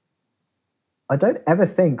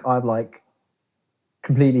think I've like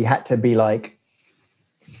completely had to be like,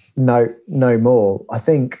 no more. I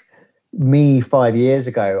think me 5 years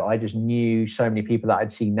ago, I just knew so many people that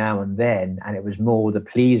I'd seen now and then, and it was more the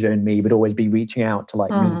pleaser in me would always be reaching out to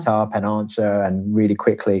like meet up and answer and really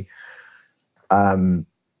quickly. So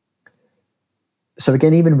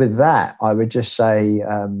again, even with that, I would just say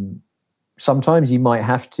sometimes you might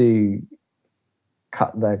have to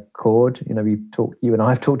cut the cord. You and I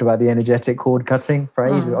have talked about the energetic cord cutting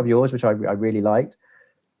phrase of yours, which I really liked.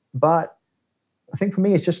 But I think for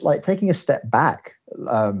me, it's just like taking a step back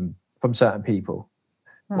from certain people.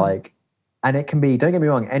 Like, and it can be, don't get me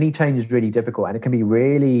wrong, any change is really difficult, and it can be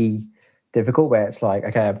really difficult where it's like,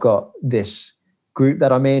 okay, I've got this group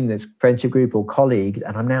that I'm in, this friendship group or colleague,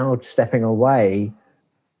 and I'm now stepping away,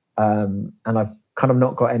 and I've kind of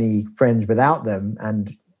not got any friends without them,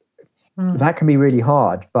 and that can be really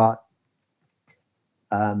hard. But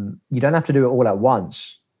you don't have to do it all at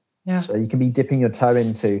once. So you can be dipping your toe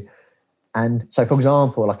into. And so, for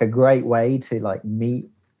example, like a great way to like meet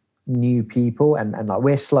new people, and like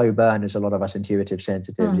we're slow burners, a lot of us intuitive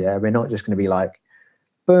sensitives. Yeah, we're not just going to be like,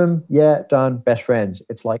 boom, yeah, done, best friends.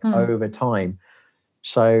 It's like over time.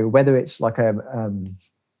 So whether it's like a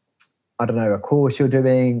course you're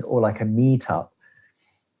doing or like a meetup,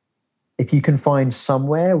 if you can find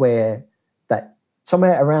somewhere where that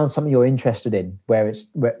somewhere around something you're interested in,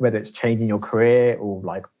 whether it's changing your career or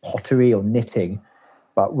like pottery or knitting,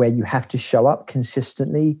 but where you have to show up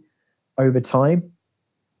consistently over time,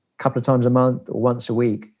 a couple of times a month or once a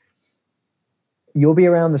week. You'll be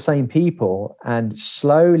around the same people, and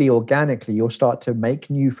slowly, organically, you'll start to make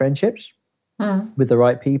new friendships with the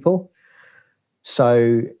right people.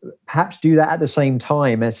 So perhaps do that at the same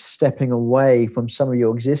time as stepping away from some of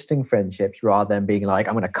your existing friendships, rather than being like,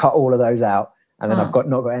 I'm going to cut all of those out and then I've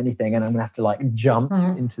not got anything and I'm going to have to like jump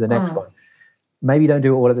into the next one. Maybe don't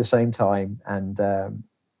do it all at the same time. And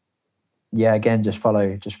again, just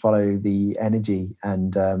follow the energy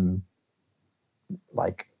and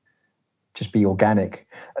like just be organic.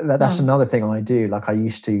 That's another thing I do. Like I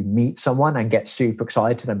used to meet someone and get super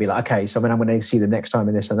excited and be like, okay, so when I'm going to see them next time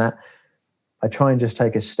and this and that, I try and just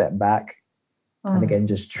take a step back and again,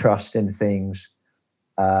 just trust in things.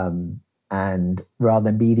 And rather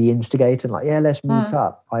than be the instigator, like, yeah, let's meet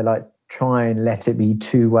up. I like try and let it be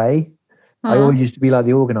two-way. I always used to be like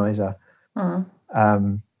the organizer.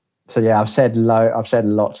 So yeah, I've said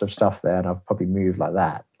lots of stuff there, and I've probably moved like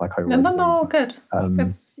that. Like I no, good.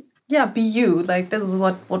 It's be you. Like this is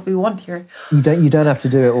what we want here. You don't have to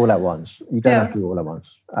do it all at once. You don't have to do it all at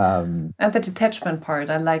once. And the detachment part,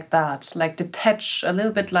 I like that. Like detach a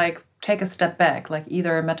little bit, like take a step back, like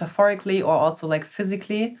either metaphorically or also like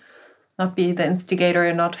physically. Not be the instigator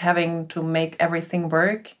and not having to make everything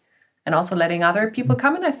work, and also letting other people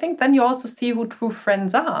come in. I think then you also see who true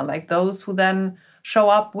friends are, like those who then show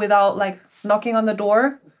up without like knocking on the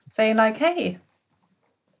door, saying like, hey,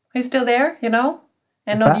 are you still there? You know,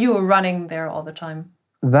 and not you running there all the time.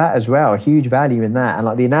 That as well, huge value in that. And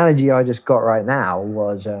like the analogy I just got right now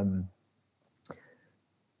was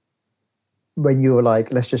when you were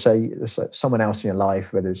like, let's just say someone else in your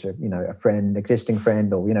life, whether it's a friend, existing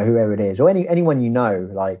friend, or whoever it is, or anyone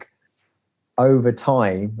like over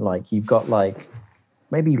time, like you've got like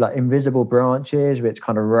maybe like invisible branches which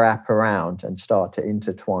kind of wrap around and start to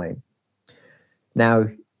intertwine. Now,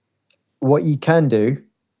 what you can do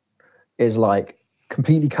is like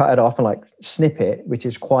completely cut it off and like snip it, which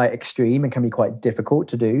is quite extreme and can be quite difficult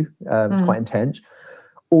to do. It's quite intense.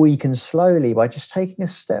 Or you can slowly, by just taking a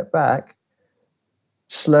step back,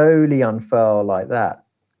 slowly unfurl like that.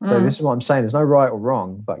 So this is what I'm saying. There's no right or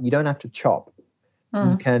wrong, but you don't have to chop.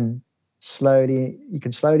 You can slowly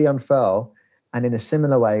unfurl, and in a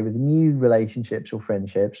similar way with new relationships or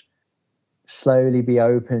friendships, slowly be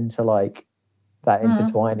open to like that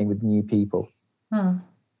intertwining with new people.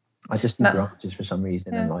 I just need branches for some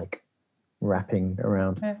reason and like wrapping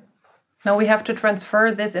around. Yeah. Now we have to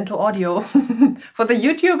transfer this into audio. For the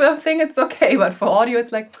YouTube thing, it's okay, but for audio,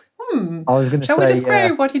 it's like, I was going to say, shall we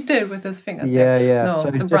describe what he did with his fingers? Yeah. No, so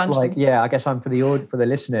it's just like, I guess I'm for the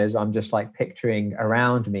listeners, I'm just like picturing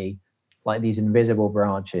around me like these invisible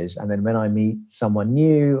branches, and then when I meet someone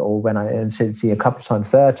new, or when I see a couple of times,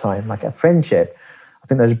 third time, like a friendship, I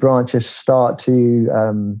think those branches start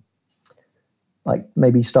to like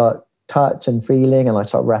maybe start touch and feeling and like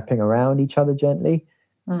start wrapping around each other gently.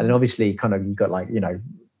 And then obviously kind of you've got like,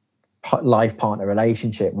 life partner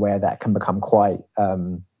relationship where that can become quite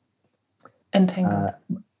entangled,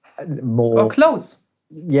 more close.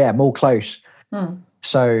 Yeah, more close.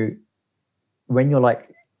 So when you're like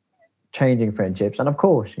changing friendships, and of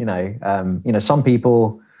course, some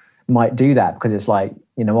people might do that because it's like,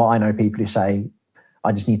 I know people who say,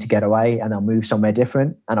 I just need to get away, and they'll move somewhere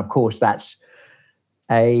different. And of course, that's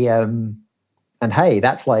and hey,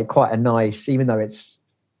 that's like quite a nice, even though it's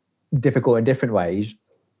difficult in different ways,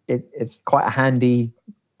 it's quite a handy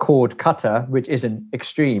cord cutter, which isn't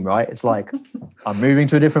extreme, right? It's like, I'm moving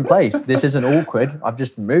to a different place. This isn't awkward. I've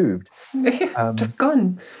just moved. Just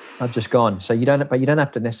gone. I've just gone. So you don't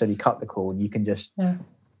have to necessarily cut the cord. You can just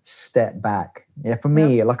step back. Yeah, for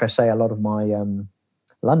me, like I say, a lot of my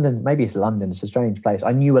London, it's a strange place.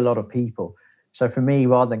 I knew a lot of people. So for me,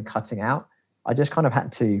 rather than cutting out, I just kind of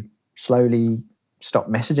had to slowly stop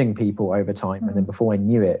messaging people over time. And then before I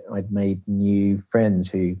knew it, I'd made new friends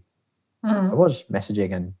who I was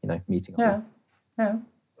messaging and, meeting. Yeah,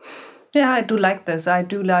 I do like this. I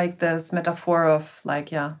do like this metaphor of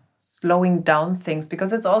like, slowing down things,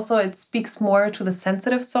 because it speaks more to the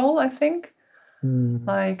sensitive soul, I think.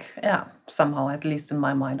 Like, somehow, at least in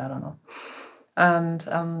my mind, I don't know. And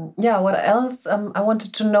what else? I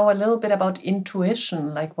wanted to know a little bit about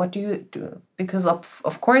intuition. Like, what do you do? Because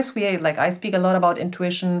of course I speak a lot about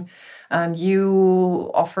intuition, and you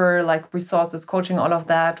offer like resources, coaching, all of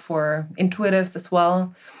that for intuitives as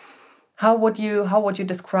well. How would you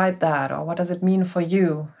describe that, or what does it mean for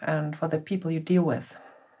you and for the people you deal with?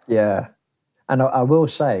 Yeah, and I will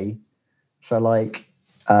say, so like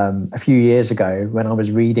a few years ago when I was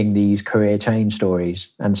reading these career change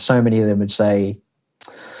stories, and so many of them would say,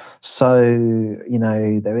 so,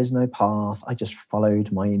 there is no path. I just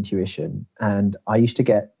followed my intuition. And I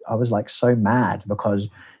was like so mad because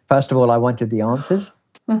first of all, I wanted the answers.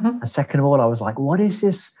 Mm-hmm. And second of all, I was like, what is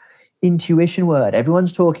this intuition word?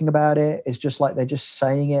 Everyone's talking about it. It's just like they're just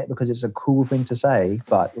saying it because it's a cool thing to say.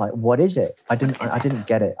 But like, what is it? I didn't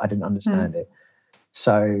get it. I didn't understand it.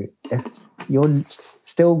 So if you're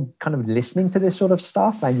still kind of listening to this sort of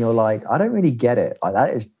stuff and you're like, I don't really get it, like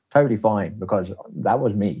that is totally fine because that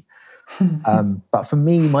was me. But for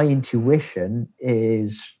me, my intuition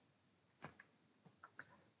is,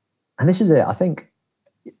 and this is it, I think,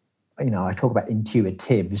 I talk about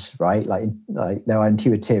intuitives, right? Like there are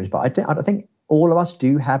intuitives, but I think all of us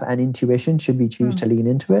do have an intuition should we choose to lean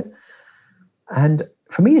into it. And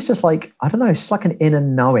for me, it's just like, I don't know, it's just like an inner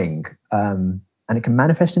knowing. And it can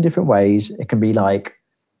manifest in different ways. It can be like,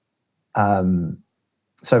 so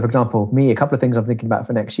for example, a couple of things I'm thinking about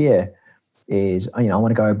for next year is, I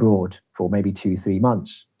want to go abroad for maybe 2-3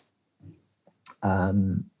 months.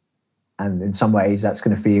 And in some ways that's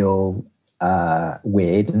going to feel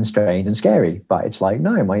weird and strange and scary, but it's like,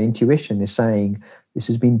 no, my intuition is saying this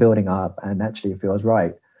has been building up and actually it feels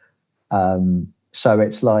right. So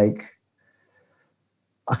it's like,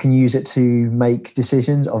 I can use it to make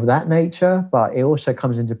decisions of that nature, but it also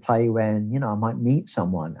comes into play when, I might meet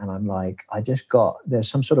someone and I'm like, there's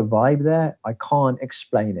some sort of vibe there. I can't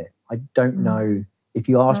explain it. I don't know. If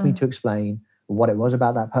you asked me to explain what it was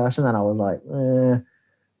about that person, and I was like,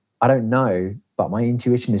 I don't know, but my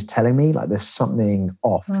intuition is telling me like there's something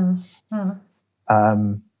off.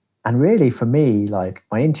 And really for me, like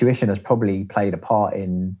my intuition has probably played a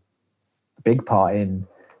big part in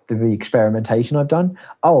the experimentation I've done.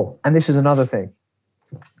 Oh, and this is another thing,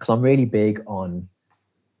 because I'm really big on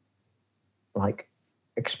like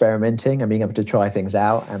experimenting and being able to try things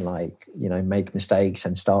out and like, make mistakes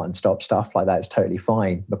and start and stop stuff like that is totally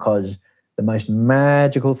fine, because the most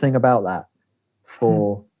magical thing about that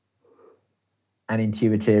for an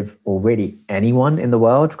intuitive, or really anyone in the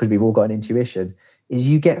world, because we've all got an intuition, is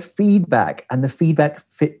you get feedback, and the feedback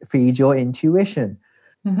feeds your intuition.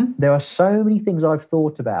 Mm-hmm. There are so many things I've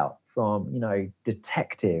thought about, from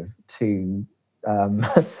detective to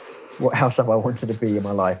what else have I wanted to be in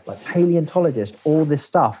my life, like paleontologist, all this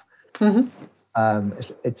stuff. Mm-hmm.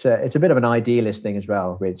 It's a bit of an idealist thing as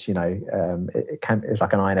well, which it's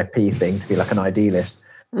like an INFP thing to be like an idealist.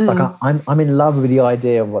 Like I'm in love with the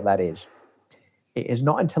idea of what that is. It is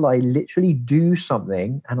not until I literally do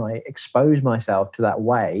something and I expose myself to that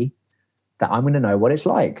way that I'm going to know what it's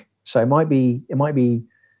like. So it might be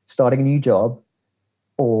starting a new job,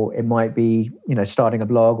 or it might be, starting a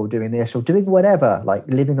blog or doing this or doing whatever, like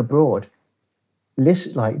living abroad.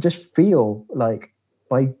 Listen, like just feel like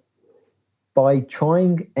by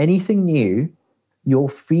trying anything new, you're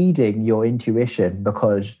feeding your intuition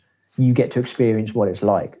because you get to experience what it's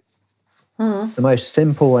like. It's the most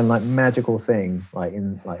simple and like magical thing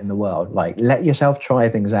in the world. Like, let yourself try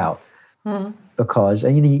things out, because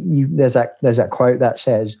there's that quote that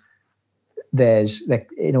says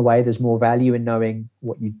in a way there's more value in knowing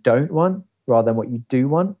what you don't want rather than what you do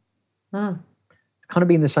want. Kind of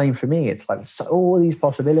been the same for me. It's like all these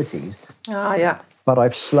possibilities. But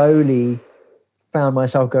I've slowly found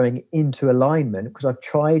myself going into alignment because I've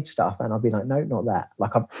tried stuff and I've been like, no, not that.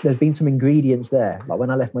 Like there's been some ingredients there. Like when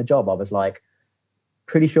I left my job, I was like,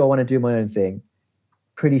 pretty sure I want to do my own thing.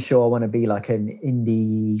 Pretty sure I want to be like an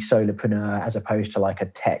indie solopreneur as opposed to like a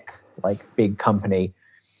tech, like big company.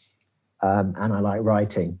 And I like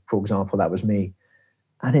writing, for example. That was me.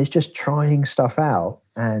 And it's just trying stuff out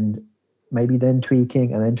and maybe then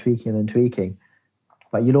tweaking and then tweaking and then tweaking.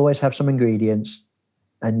 But you'll always have some ingredients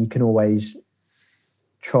and you can always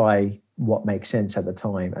try what makes sense at the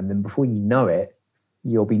time. And then before you know it,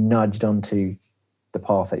 you'll be nudged onto the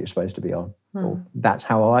path that you're supposed to be on. Or that's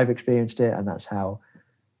how I've experienced it, and that's how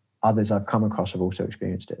others I've come across have also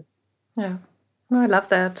experienced it. Yeah. Oh, I love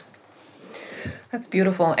that. That's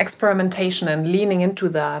beautiful. Experimentation and leaning into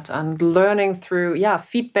that and learning through,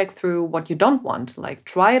 feedback through what you don't want. Like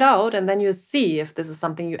try it out and then you see if this is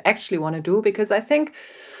something you actually want to do. Because I think,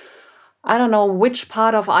 I don't know which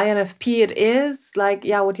part of INFP it is. Like,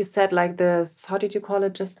 what you said, like this, how did you call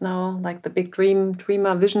it just now? Like the big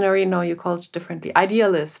dreamer, visionary. No, you called it differently.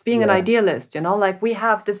 Idealist, being an idealist, like we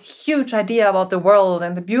have this huge idea about the world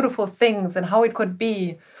and the beautiful things and how it could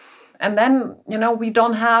be. And then, we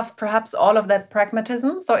don't have perhaps all of that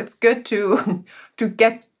pragmatism. So it's good to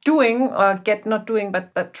get doing or get not doing,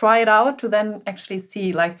 but try it out to then actually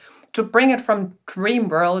see like to bring it from dream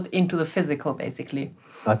world into the physical, basically.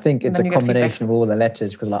 I think it's a combination of all the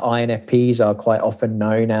letters, because like INFPs are quite often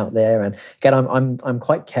known out there, and again, I'm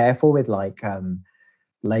quite careful with like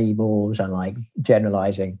labels and like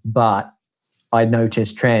generalizing, but I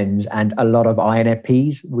notice trends, and a lot of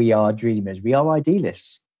INFPs, we are dreamers, we are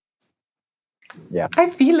idealists. Yeah, I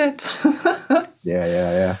feel it.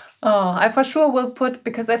 yeah. Oh, I for sure will put,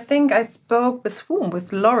 because I think I spoke with whom?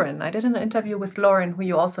 With Lauren. I did an interview with Lauren, who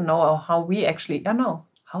you also know, or how we actually,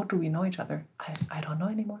 how do we know each other? I don't know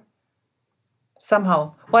anymore.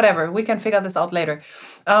 Somehow, whatever, we can figure this out later.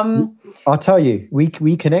 I'll tell you, we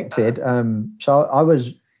connected.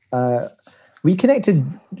 We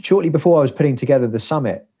connected shortly before I was putting together the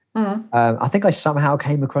summit. I think I somehow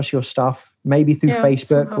came across your stuff, maybe through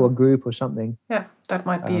Facebook or a group or something. Yeah, that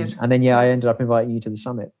might be it. And then, I ended up inviting you to the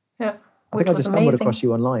summit. Yeah, I think I just stumbled across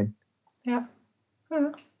you online. Yeah.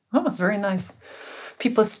 Oh, very nice.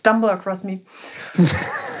 People stumble across me.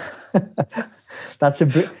 That's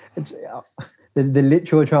the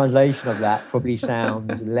literal translation of that probably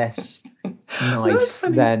sounds less nice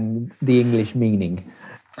than the English meaning.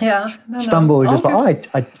 Yeah. Stumble is just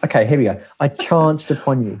like, okay, here we go. I chanced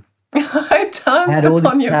upon you. I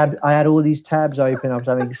had all these tabs open. I was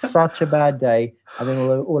having such a bad day. And then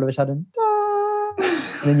all of a sudden,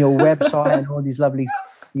 and then your website and all these lovely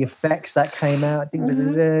the effects that came out.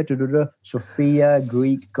 Sophia,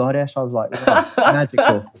 Greek goddess. I was like, wow,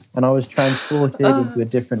 magical. And I was transported into a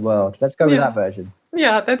different world. Let's go with that version.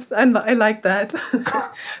 Yeah, I like that.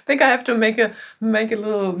 I think I have to make a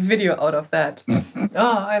little video out of that.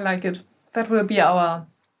 Oh, I like it. That will be our,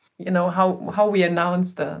 how we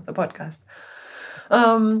announce the podcast.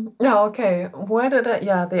 Okay. Where did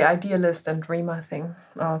the idealist and dreamer thing.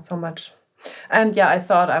 Oh, so much. And I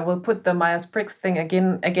thought I will put the Myers-Briggs thing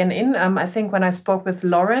again in. I think when I spoke with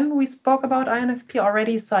Lauren, we spoke about INFP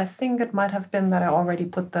already. So I think it might have been that I already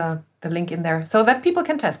put the link in there so that people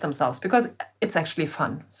can test themselves, because it's actually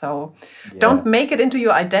fun. So don't make it into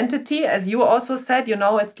your identity. As you also said,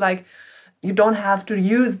 it's like you don't have to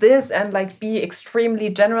use this and like be extremely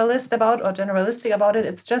generalistic about it.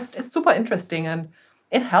 It's super interesting, and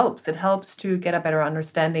it helps. It helps to get a better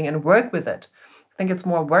understanding and work with it. I think it's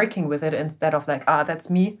more working with it instead of like, that's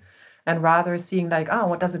me, and rather seeing like,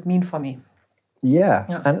 what does it mean for me? Yeah.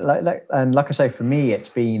 And like I say, for me, it's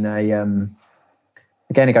been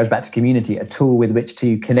again, it goes back to community, a tool with which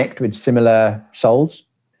to connect with similar souls,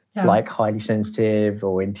 like highly sensitive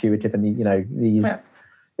or intuitive, and these. Yeah.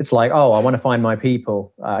 It's like, I want to find my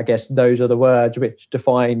people. I guess those are the words which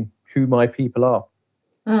define who my people are.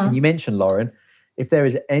 And you mentioned Lauren. If there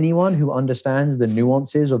is anyone who understands the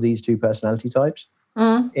nuances of these two personality types,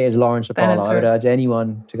 it is Lauren Sopala. I would urge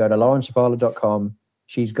anyone to go to laurensopala.com.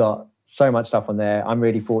 She's got so much stuff on there. I'm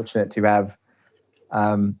really fortunate to have,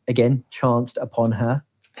 again, chanced upon her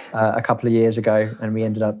a couple of years ago, and we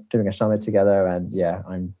ended up doing a summit together. And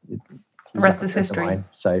the rest is history.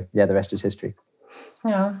 So the rest is history.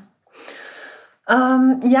 Yeah.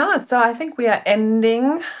 So I think we are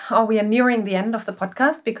nearing the end of the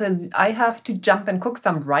podcast, because I have to jump and cook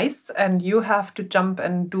some rice, and you have to jump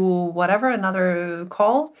and do whatever, another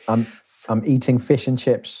call. I'm eating fish and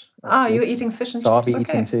chips. You're eating fish and chips. So I'll be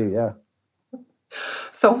eating too, yeah.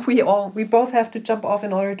 So we both have to jump off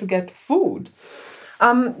in order to get food.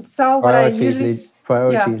 Priorities,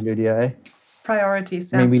 Lydia, eh?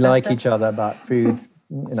 Priorities, I mean, we like each other, but food,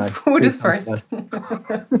 food is first.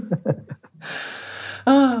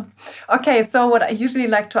 Okay, so what I usually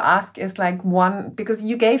like to ask is like because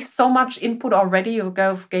you gave so much input already. You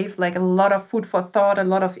gave like a lot of food for thought, a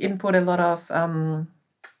lot of input, a lot of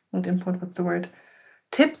not input, what's the word?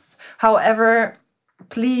 Tips. However,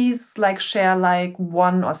 please share like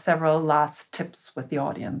one or several last tips with the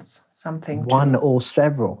audience. Something. One or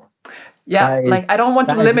several. Yeah, I don't want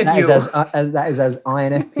to limit you. That is as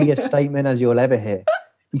INFP a statement as you'll ever hear.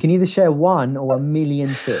 You can either share one or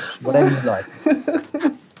 1,000,000 tips, whatever you like.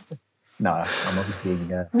 No, I'm obviously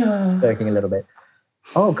joking a little bit.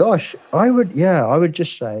 Oh gosh, I would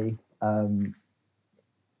just say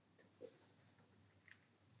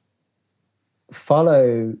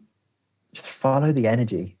follow the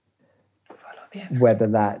energy. Whether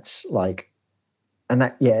that's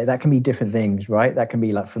that can be different things, right? That can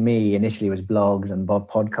be like, for me, initially it was blogs and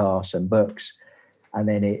podcasts and books, and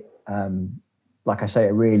then it like I say,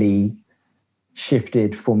 it really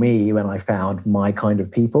shifted for me when I found my kind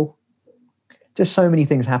of people. Just so many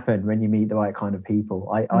things happen when you meet the right kind of people.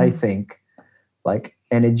 I think, like,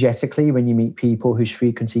 energetically, when you meet people whose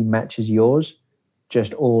frequency matches yours,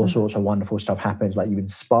 just all sorts of wonderful stuff happens. Like, you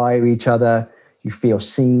inspire each other, you feel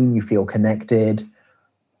seen, you feel connected.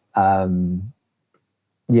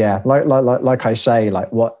 Yeah, like I say,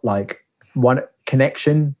 one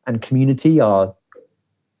connection and community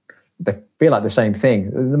they feel like the same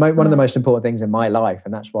thing. One of the most important things in my life,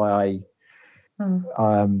 and that's why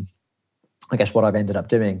I guess what I've ended up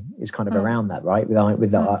doing is kind of around that, right? With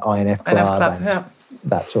the INF Club and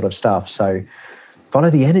that sort of stuff. So follow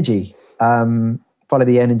the energy.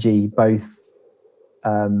 Both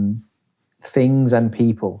things and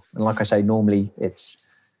people. And like I say, normally it's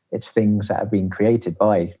things that have been created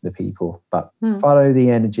by the people, but follow the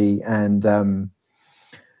energy and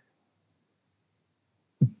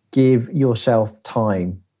give yourself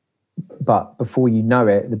time. But before you know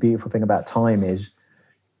it, the beautiful thing about time is,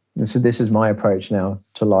 this is my approach now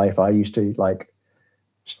to life. I used to, like,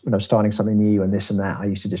 when I was starting something new and this and that, I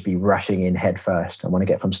used to just be rushing in head first. I want to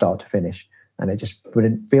get from start to finish. And it just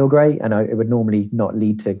wouldn't feel great. And it would normally not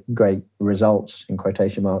lead to great results, in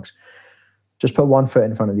quotation marks. Just put one foot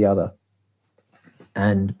in front of the other.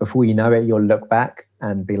 And before you know it, you'll look back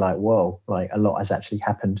and be like, whoa, like a lot has actually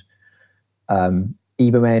happened.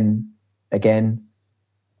 Even when, again,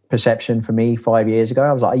 perception for me 5 years ago,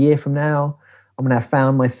 I was like, a year from now, I'm going to have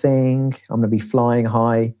found my thing. I'm going to be flying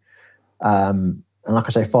high. And like I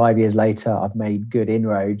say, 5 years later, I've made good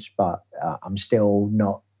inroads, but I'm still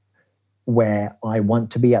not where I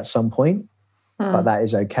want to be at some point. But that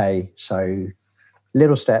is okay. So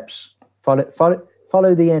little steps,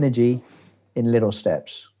 follow the energy in little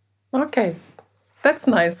steps. Okay, that's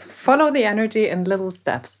nice. Follow the energy in little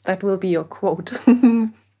steps. That will be your quote.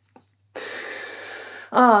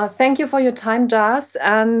 Thank you for your time, Jas.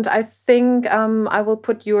 And I think I will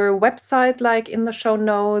put your website like in the show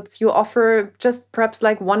notes. You offer, just perhaps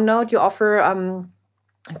like one note, you offer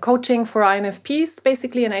coaching for INFPs,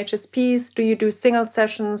 basically, and HSPs. Do you do single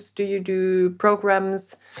sessions? Do you do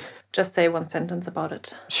programs? Just say one sentence about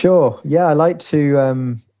it. Sure. Yeah, I like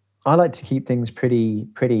to keep things pretty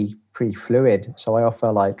fluid. So I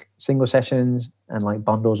offer like single sessions and like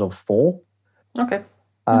bundles of 4. Okay.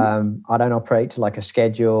 I don't operate to like a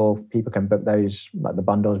schedule. People can book those, like the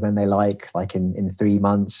bundles, when they like in 3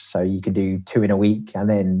 months. So you can do 2 in a week and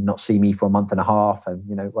then not see me for a month and a half. And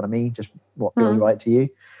you know what I mean? Just what feels right to you.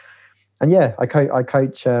 And yeah, I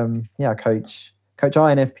coach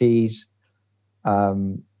INFPs,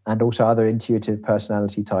 and also other intuitive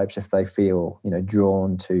personality types if they feel,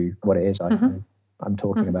 drawn to what it is I'm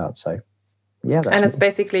talking about. So yeah. And it's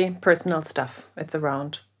basically personal stuff. It's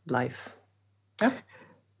around life. Yeah.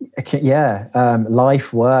 Yeah,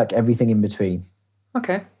 life, work, everything in between.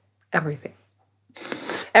 Okay, everything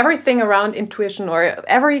around intuition, or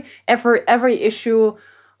every issue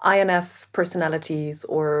INF personalities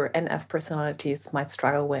or NF personalities might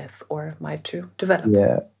struggle with or might to develop.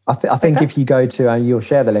 Yeah, I think if you go to, you'll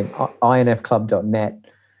share the link, infclub.net,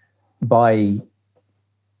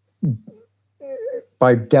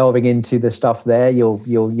 by delving into the stuff there,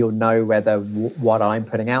 you'll know whether what I'm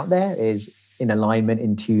putting out there is in alignment,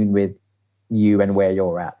 in tune with you and where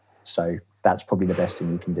you're at. So that's probably the best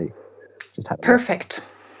thing you can do. Just have perfect.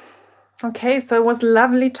 Okay, so it was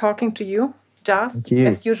lovely talking to you, Jas,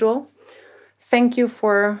 as usual. Thank you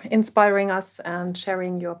for inspiring us and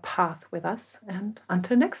sharing your path with us. And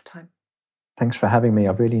until next time. Thanks for having me.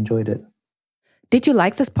 I've really enjoyed it. Did you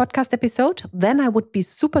like this podcast episode? Then I would be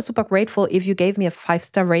super, super grateful if you gave me a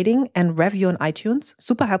 5-star rating and review on iTunes.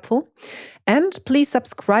 Super helpful. And please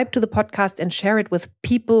subscribe to the podcast and share it with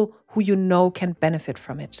people who you know can benefit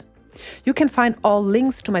from it. You can find all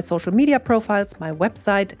links to my social media profiles, my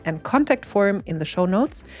website, and contact form in the show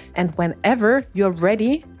notes. And whenever you're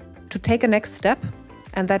ready to take a next step,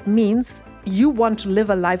 and that means you want to live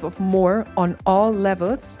a life of more on all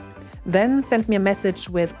levels, then send me a message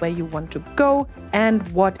with where you want to go and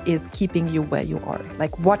what is keeping you where you are,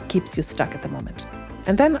 like what keeps you stuck at the moment.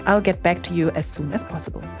 And then I'll get back to you as soon as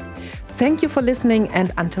possible. Thank you for listening,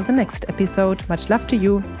 and until the next episode, much love to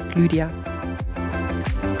you, Lydia.